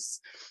front of us.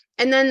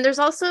 And then there's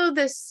also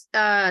this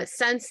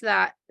sense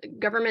that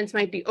governments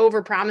might be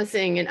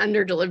over-promising and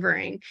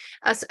under-delivering,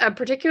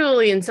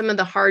 particularly in some of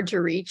the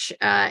hard-to-reach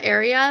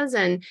areas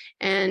and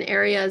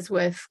areas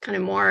with kind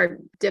of more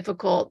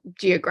difficult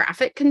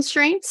geographic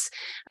constraints.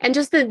 And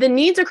just the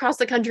needs across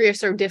the country are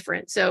so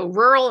different. So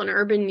rural and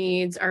urban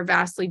needs are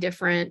vastly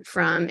different,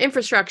 from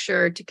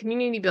infrastructure to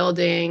community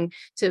building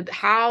to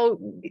how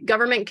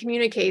government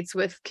communicates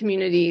with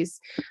communities.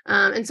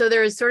 And so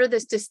there is sort of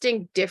this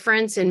distinct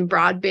difference in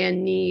broadband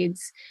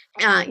needs,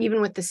 even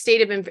with the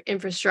state of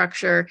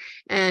infrastructure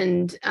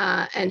and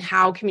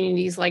how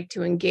communities like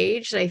to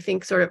engage, that I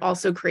think sort of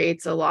also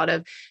creates a lot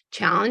of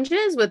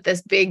challenges with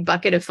this big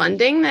bucket of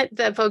funding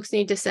that folks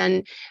need to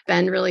spend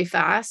really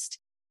fast.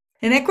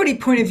 An equity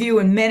point of view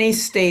in many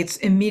states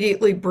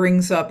immediately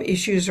brings up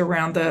issues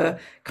around the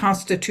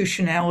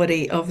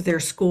constitutionality of their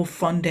school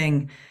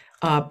funding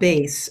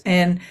base.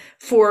 And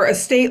for a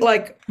state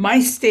like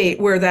my state,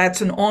 where that's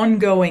an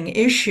ongoing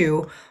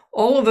issue,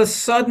 all of a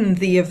sudden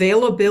the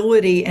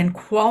availability and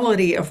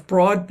quality of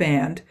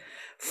broadband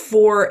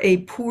for a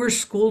poor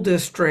school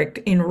district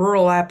in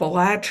rural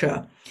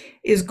Appalachia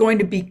is going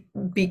to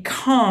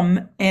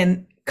become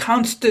an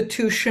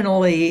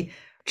constitutionally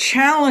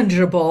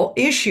challengeable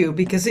issue,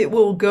 because it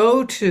will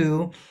go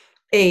to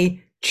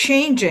a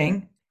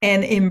changing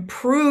and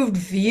improved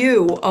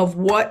view of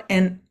what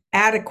an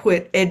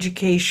adequate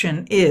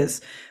education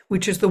is,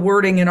 which is the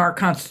wording in our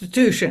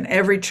Constitution.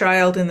 Every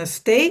child in the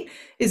state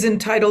is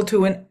entitled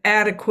to an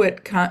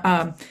adequate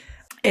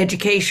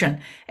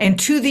education. And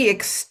to the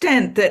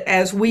extent that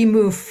as we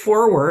move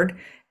forward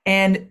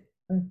and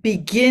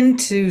begin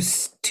to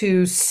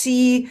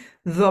see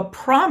the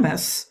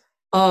promise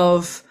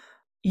of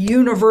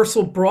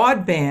universal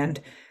broadband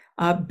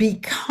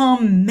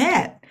become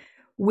met,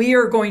 we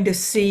are going to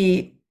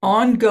see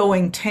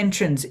ongoing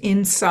tensions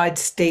inside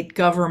state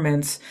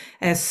governments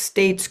as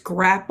states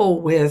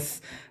grapple with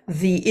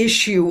the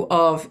issue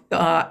of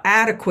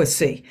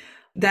adequacy.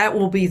 That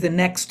will be the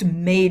next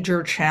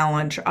major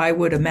challenge, I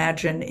would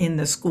imagine, in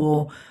the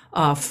school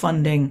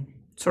funding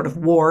sort of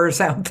wars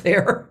out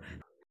there.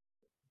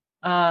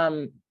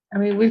 I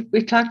mean,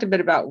 we've talked a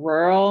bit about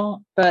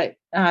rural, but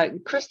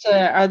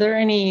Krista, are there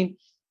any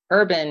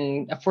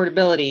urban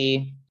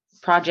affordability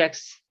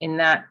projects in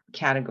that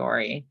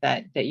category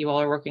that you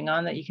all are working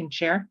on that you can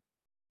share?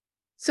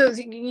 So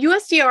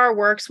USDR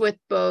works with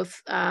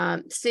both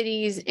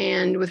cities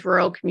and with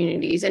rural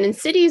communities. And in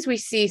cities, we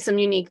see some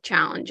unique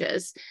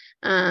challenges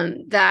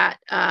that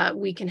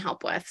we can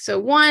help with. So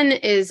one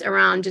is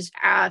around just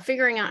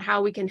figuring out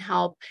how we can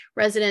help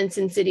residents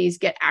in cities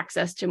get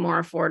access to more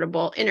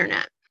affordable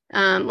internet.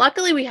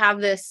 Luckily, we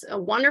have this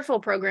wonderful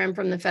program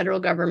from the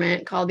federal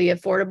government called the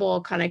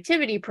Affordable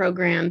Connectivity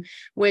Program,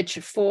 which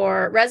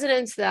for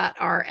residents that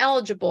are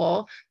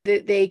eligible,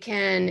 they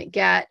can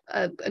get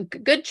a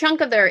good chunk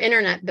of their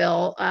internet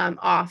bill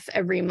off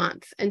every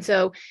month. And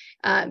so,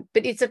 but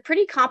it's a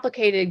pretty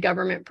complicated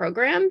government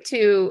program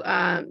to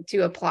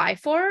apply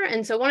for.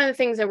 And so one of the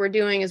things that we're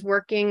doing is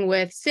working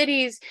with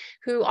cities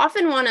who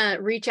often want to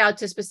reach out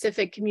to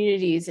specific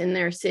communities in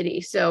their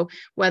city. So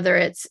whether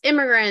it's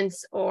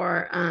immigrants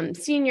or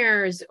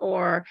seniors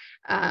or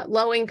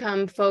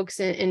low-income folks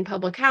in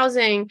public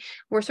housing,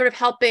 we're sort of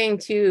helping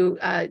to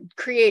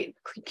create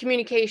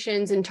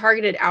communications and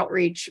targeted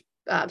outreach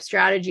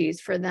strategies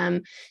for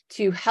them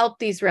to help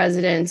these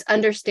residents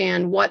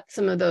understand what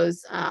some of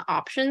those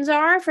options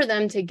are for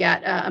them to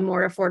get a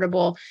more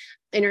affordable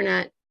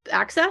internet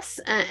access,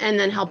 and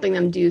then helping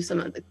them do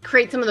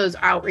create some of those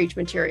outreach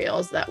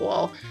materials that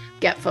will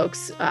get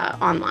folks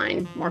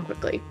online more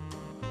quickly.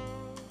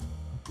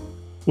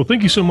 Well,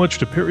 thank you so much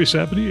to Pari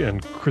Sabety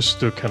and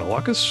Krista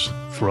Canellakis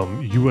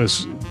from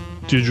US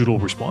Digital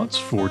Response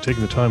for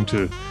taking the time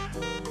to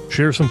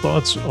share some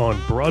thoughts on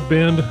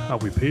broadband, how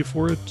we pay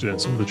for it,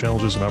 and some of the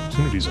challenges and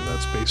opportunities in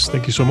that space.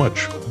 Thank you so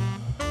much.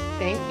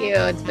 Thank you.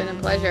 It's been a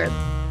pleasure.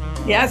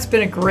 Yeah, it's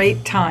been a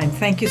great time.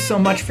 Thank you so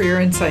much for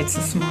your insights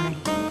this morning.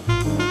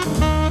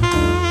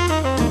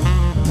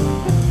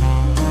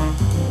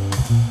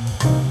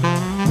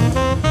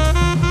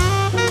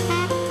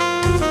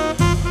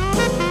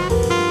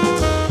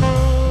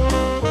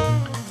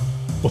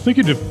 Well, thank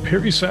you to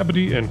Pari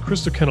Sabety and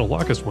Krista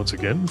Canellakis once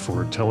again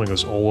for telling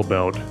us all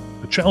about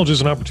the challenges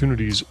and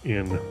opportunities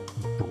in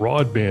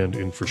broadband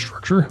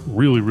infrastructure.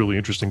 Really, really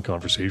interesting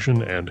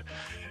conversation. And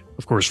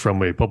of course,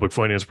 from a public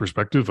finance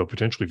perspective, a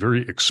potentially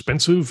very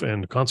expensive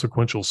and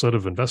consequential set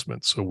of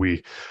investments. So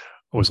we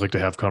always like to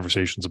have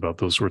conversations about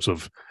those sorts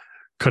of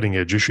cutting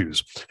edge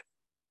issues.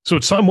 So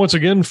it's time once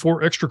again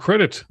for Extra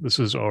Credit. This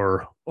is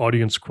our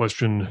audience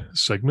question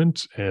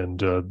segment. And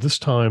this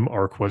time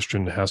our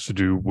question has to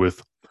do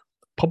with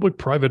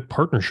public-private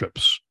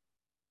partnerships.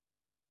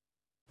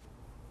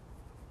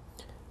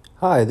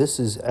 Hi, this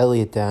is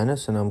Elliot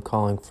and I'm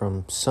calling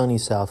from sunny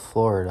South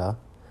Florida.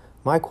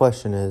 My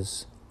question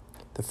is,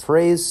 the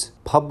phrase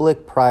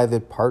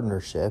public-private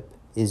partnership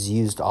is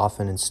used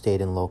often in state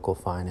and local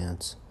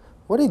finance.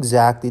 What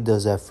exactly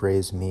does that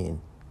phrase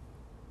mean?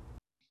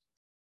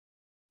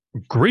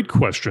 Great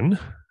question.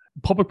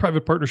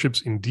 Public-private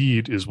partnerships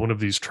indeed is one of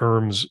these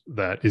terms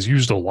that is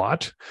used a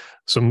lot.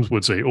 Some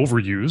would say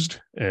overused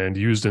and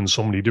used in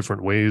so many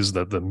different ways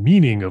that the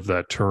meaning of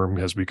that term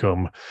has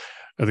become,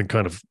 I think,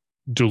 kind of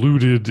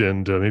diluted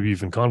and maybe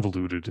even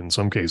convoluted in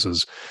some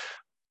cases.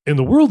 In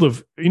the world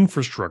of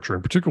infrastructure,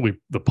 and particularly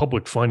the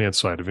public finance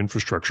side of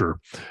infrastructure,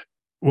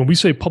 when we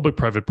say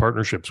public-private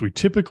partnerships, we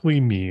typically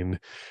mean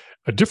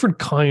a different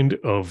kind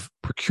of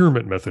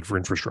procurement method for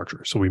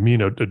infrastructure. So we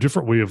mean a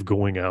different way of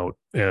going out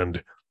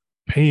and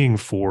paying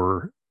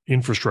for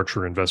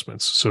infrastructure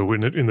investments. So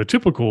in the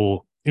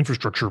typical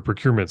infrastructure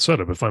procurement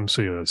setup, if I'm,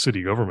 say, a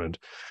city government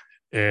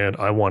and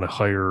I want to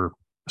hire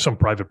some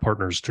private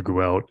partners to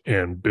go out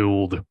and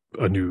build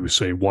a new,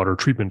 say, water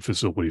treatment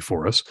facility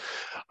for us,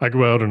 I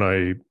go out and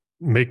I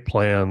make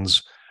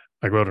plans.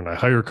 I go out and I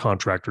hire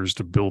contractors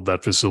to build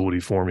that facility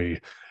for me.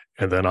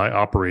 And then I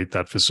operate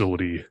that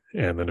facility.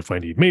 And then if I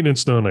need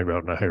maintenance done, I go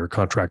out and I hire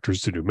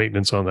contractors to do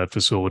maintenance on that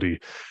facility.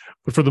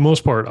 But for the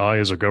most part, I,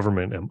 as a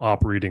government, am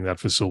operating that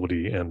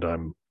facility and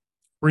I'm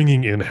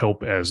bringing in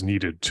help as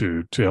needed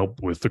to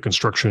help with the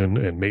construction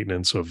and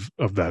maintenance of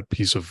that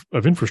piece of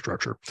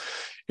infrastructure.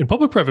 In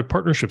public-private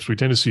partnerships, we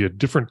tend to see a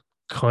different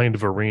kind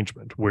of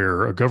arrangement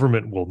where a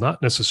government will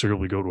not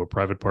necessarily go to a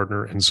private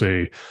partner and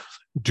say,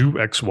 do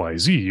X, Y,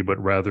 Z,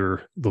 but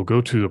rather they'll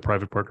go to a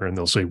private partner and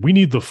they'll say, we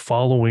need the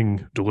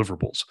following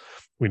deliverables.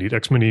 We need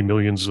X many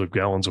millions of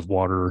gallons of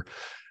water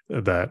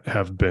that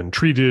have been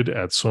treated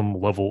at some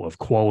level of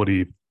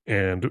quality.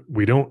 And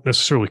we don't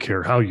necessarily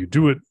care how you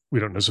do it. We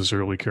don't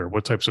necessarily care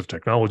what types of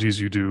technologies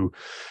you do.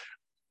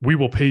 We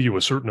will pay you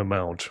a certain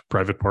amount,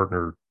 private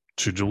partner,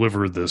 to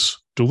deliver this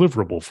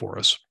deliverable for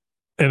us.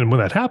 And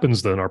when that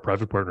happens, then our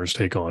private partners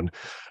take on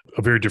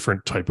a very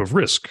different type of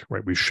risk,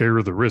 right? We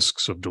share the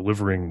risks of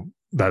delivering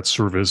that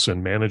service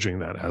and managing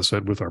that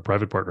asset with our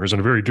private partners in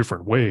a very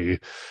different way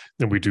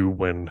than we do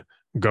when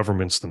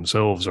governments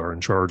themselves are in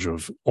charge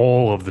of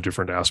all of the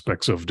different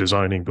aspects of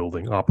designing,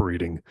 building,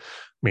 operating,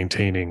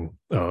 maintaining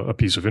a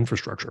piece of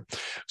infrastructure.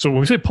 So when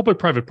we say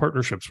public-private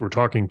partnerships, we're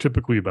talking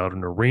typically about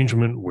an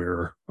arrangement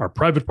where our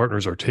private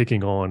partners are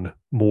taking on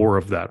more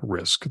of that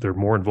risk. They're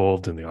more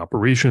involved in the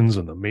operations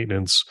and the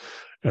maintenance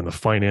and the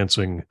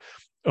financing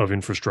of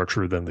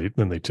infrastructure than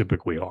they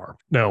typically are.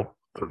 Now,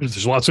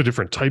 there's lots of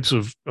different types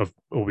of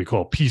what we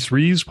call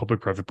P3s,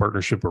 public-private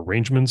partnership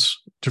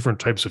arrangements. Different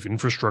types of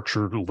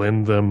infrastructure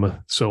lend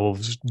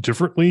themselves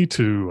differently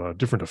to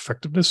different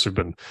effectiveness. There have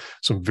been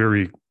some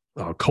very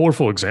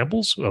colorful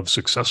examples of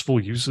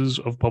successful uses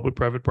of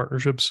public-private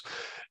partnerships,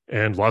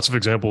 and lots of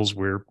examples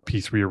where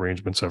P3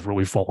 arrangements have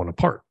really fallen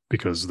apart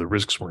because the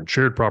risks weren't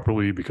shared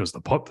properly, because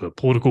the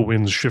political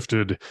winds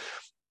shifted.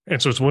 And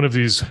so it's one of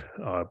these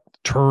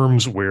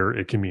terms where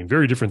it can mean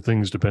very different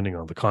things depending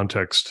on the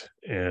context.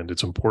 And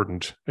it's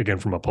important, again,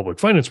 from a public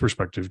finance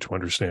perspective, to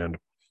understand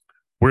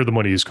where the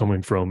money is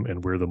coming from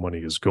and where the money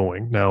is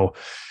going. Now,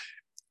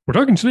 we're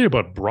talking today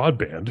about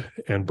broadband,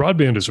 and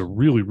broadband is a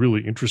really,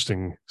 really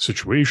interesting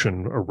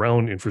situation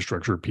around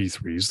infrastructure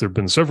P3s. There have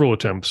been several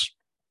attempts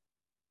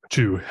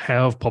to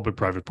have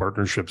public-private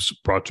partnerships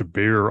brought to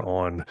bear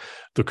on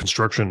the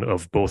construction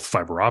of both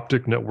fiber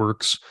optic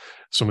networks,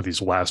 some of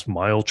these last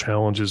mile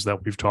challenges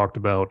that we've talked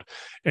about,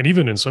 and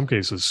even in some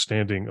cases,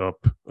 standing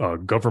up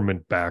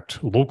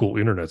government-backed local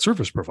internet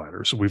service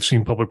providers. So we've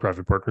seen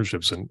public-private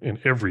partnerships in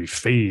every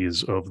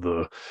phase of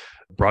the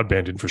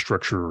broadband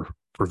infrastructure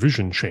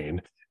provision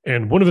chain.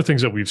 And one of the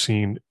things that we've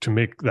seen to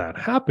make that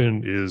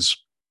happen is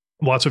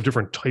lots of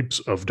different types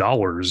of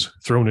dollars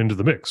thrown into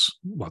the mix,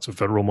 lots of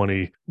federal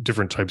money,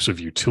 different types of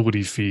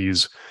utility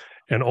fees.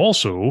 And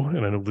also,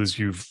 and I know, Liz,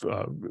 you've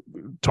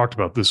talked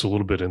about this a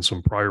little bit in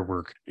some prior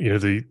work,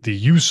 the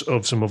use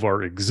of some of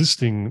our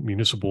existing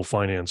municipal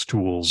finance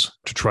tools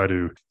to try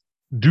to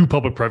do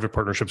public-private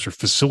partnerships or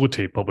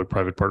facilitate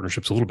public-private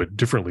partnerships a little bit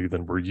differently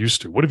than we're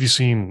used to. What have you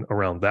seen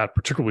around that,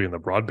 particularly in the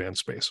broadband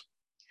space?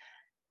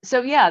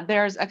 So yeah,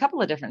 there's a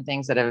couple of different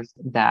things that are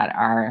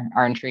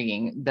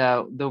intriguing.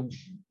 The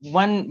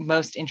one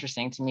most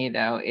interesting to me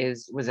though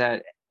was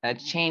a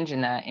change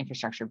in the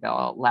infrastructure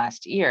bill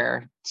last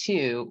year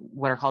to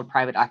what are called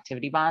private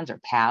activity bonds,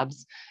 or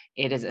PABs.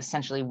 It is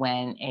essentially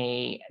when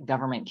a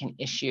government can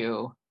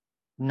issue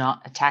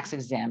not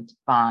tax-exempt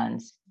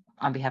bonds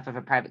on behalf of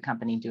a private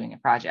company doing a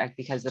project,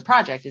 because the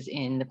project is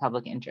in the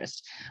public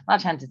interest. A lot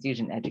of times it's used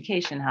in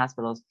education,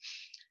 hospitals.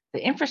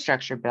 The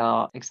infrastructure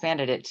bill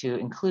expanded it to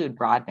include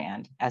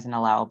broadband as an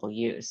allowable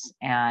use.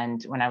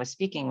 And when I was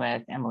speaking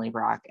with Emily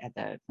Brock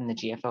from the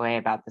GFOA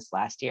about this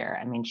last year,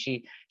 I mean,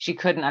 she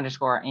couldn't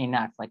underscore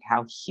enough like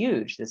how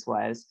huge this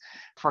was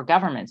for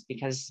governments,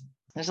 because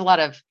there's a lot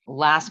of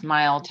last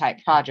mile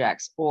type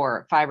projects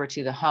or fiber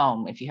to the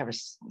home. If you have a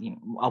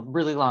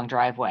really long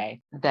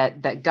driveway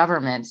that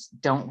governments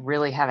don't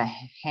really have a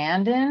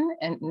hand in,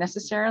 and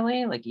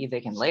necessarily, like they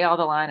can lay all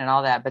the line and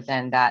all that, but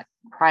then that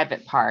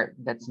private part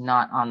that's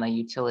not on the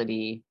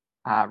utility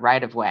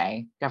right of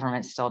way,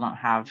 governments still don't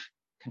have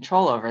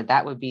control over.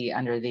 That would be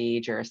under the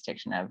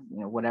jurisdiction of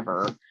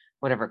whatever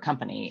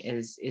company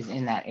is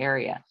in that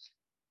area.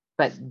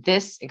 But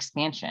this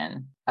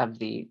expansion of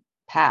the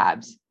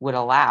PABs would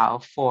allow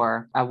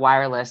for a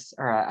wireless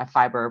or a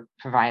fiber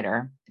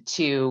provider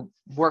to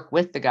work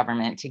with the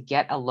government to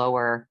get a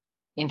lower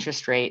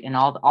interest rate and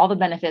all the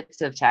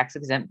benefits of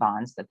tax-exempt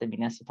bonds that the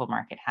municipal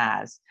market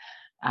has.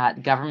 The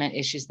government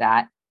issues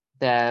that,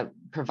 the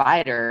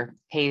provider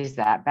pays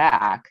that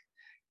back,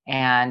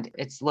 and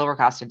it's lower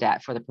cost of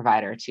debt for the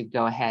provider to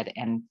go ahead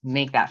and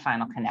make that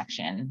final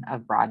connection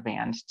of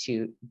broadband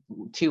to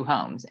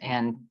homes.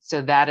 And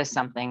so that is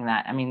something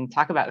that, I mean,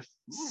 talk about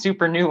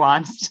super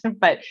nuanced,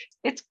 but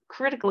it's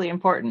critically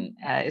important,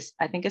 I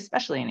think,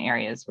 especially in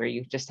areas where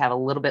you just have a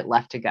little bit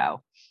left to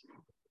go.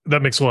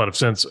 That makes a lot of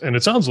sense. And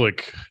it sounds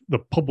like the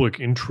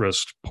public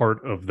interest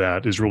part of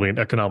that is really an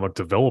economic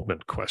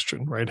development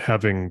question, right?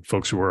 Having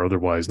folks who are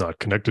otherwise not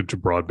connected to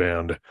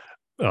broadband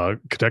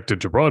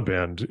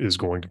is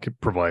going to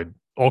provide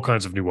all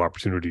kinds of new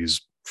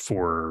opportunities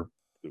for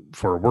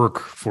work,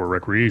 for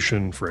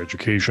recreation, for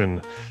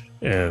education,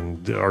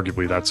 and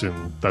arguably that's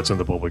in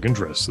the public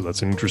interest. So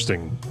that's an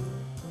interesting,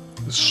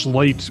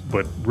 slight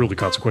but really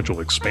consequential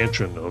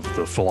expansion of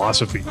the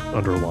philosophy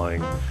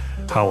underlying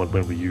how and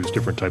when we use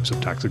different types of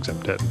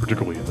tax-exempt debt,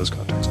 particularly in this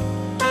context.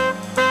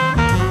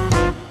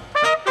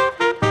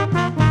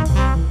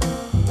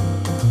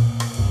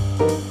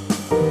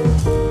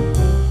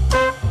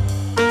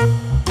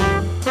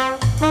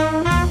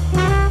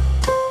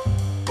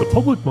 The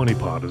Public Money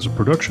Pod is a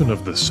production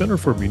of the Center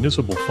for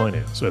Municipal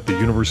Finance at the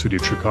University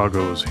of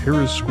Chicago's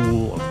Harris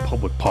School of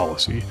Public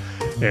Policy,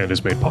 and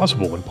is made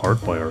possible in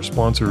part by our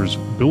sponsors,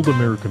 Build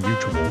America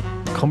Mutual,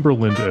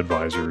 Cumberland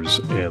Advisors,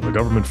 and the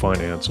Government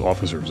Finance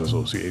Officers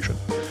Association.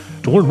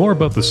 To learn more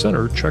about the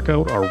center, check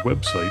out our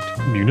website,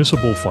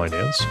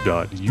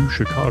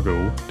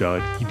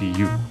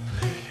 municipalfinance.uchicago.edu.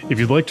 If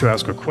you'd like to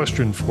ask a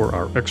question for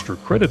our extra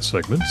credit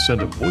segment,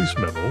 send a voice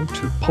memo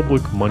to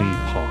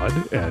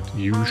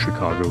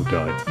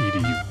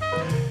publicmoneypod@uchicago.edu.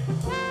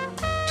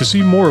 To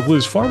see more of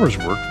Liz Farmer's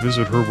work,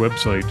 visit her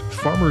website,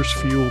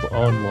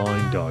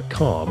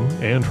 farmersfieldonline.com,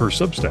 and her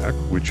Substack,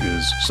 which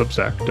is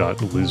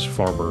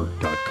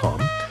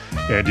substack.lizfarmer.com.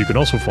 And you can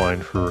also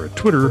find her at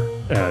Twitter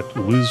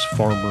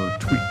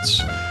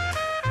 @LizFarmerTweets.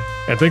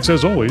 And thanks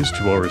as always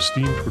to our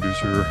esteemed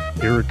producer,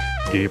 Eric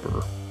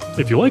Gaber.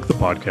 If you like the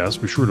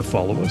podcast, be sure to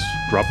follow us,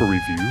 drop a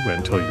review,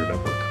 and tell your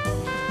network.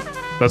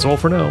 That's all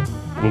for now.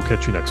 We'll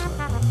catch you next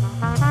time.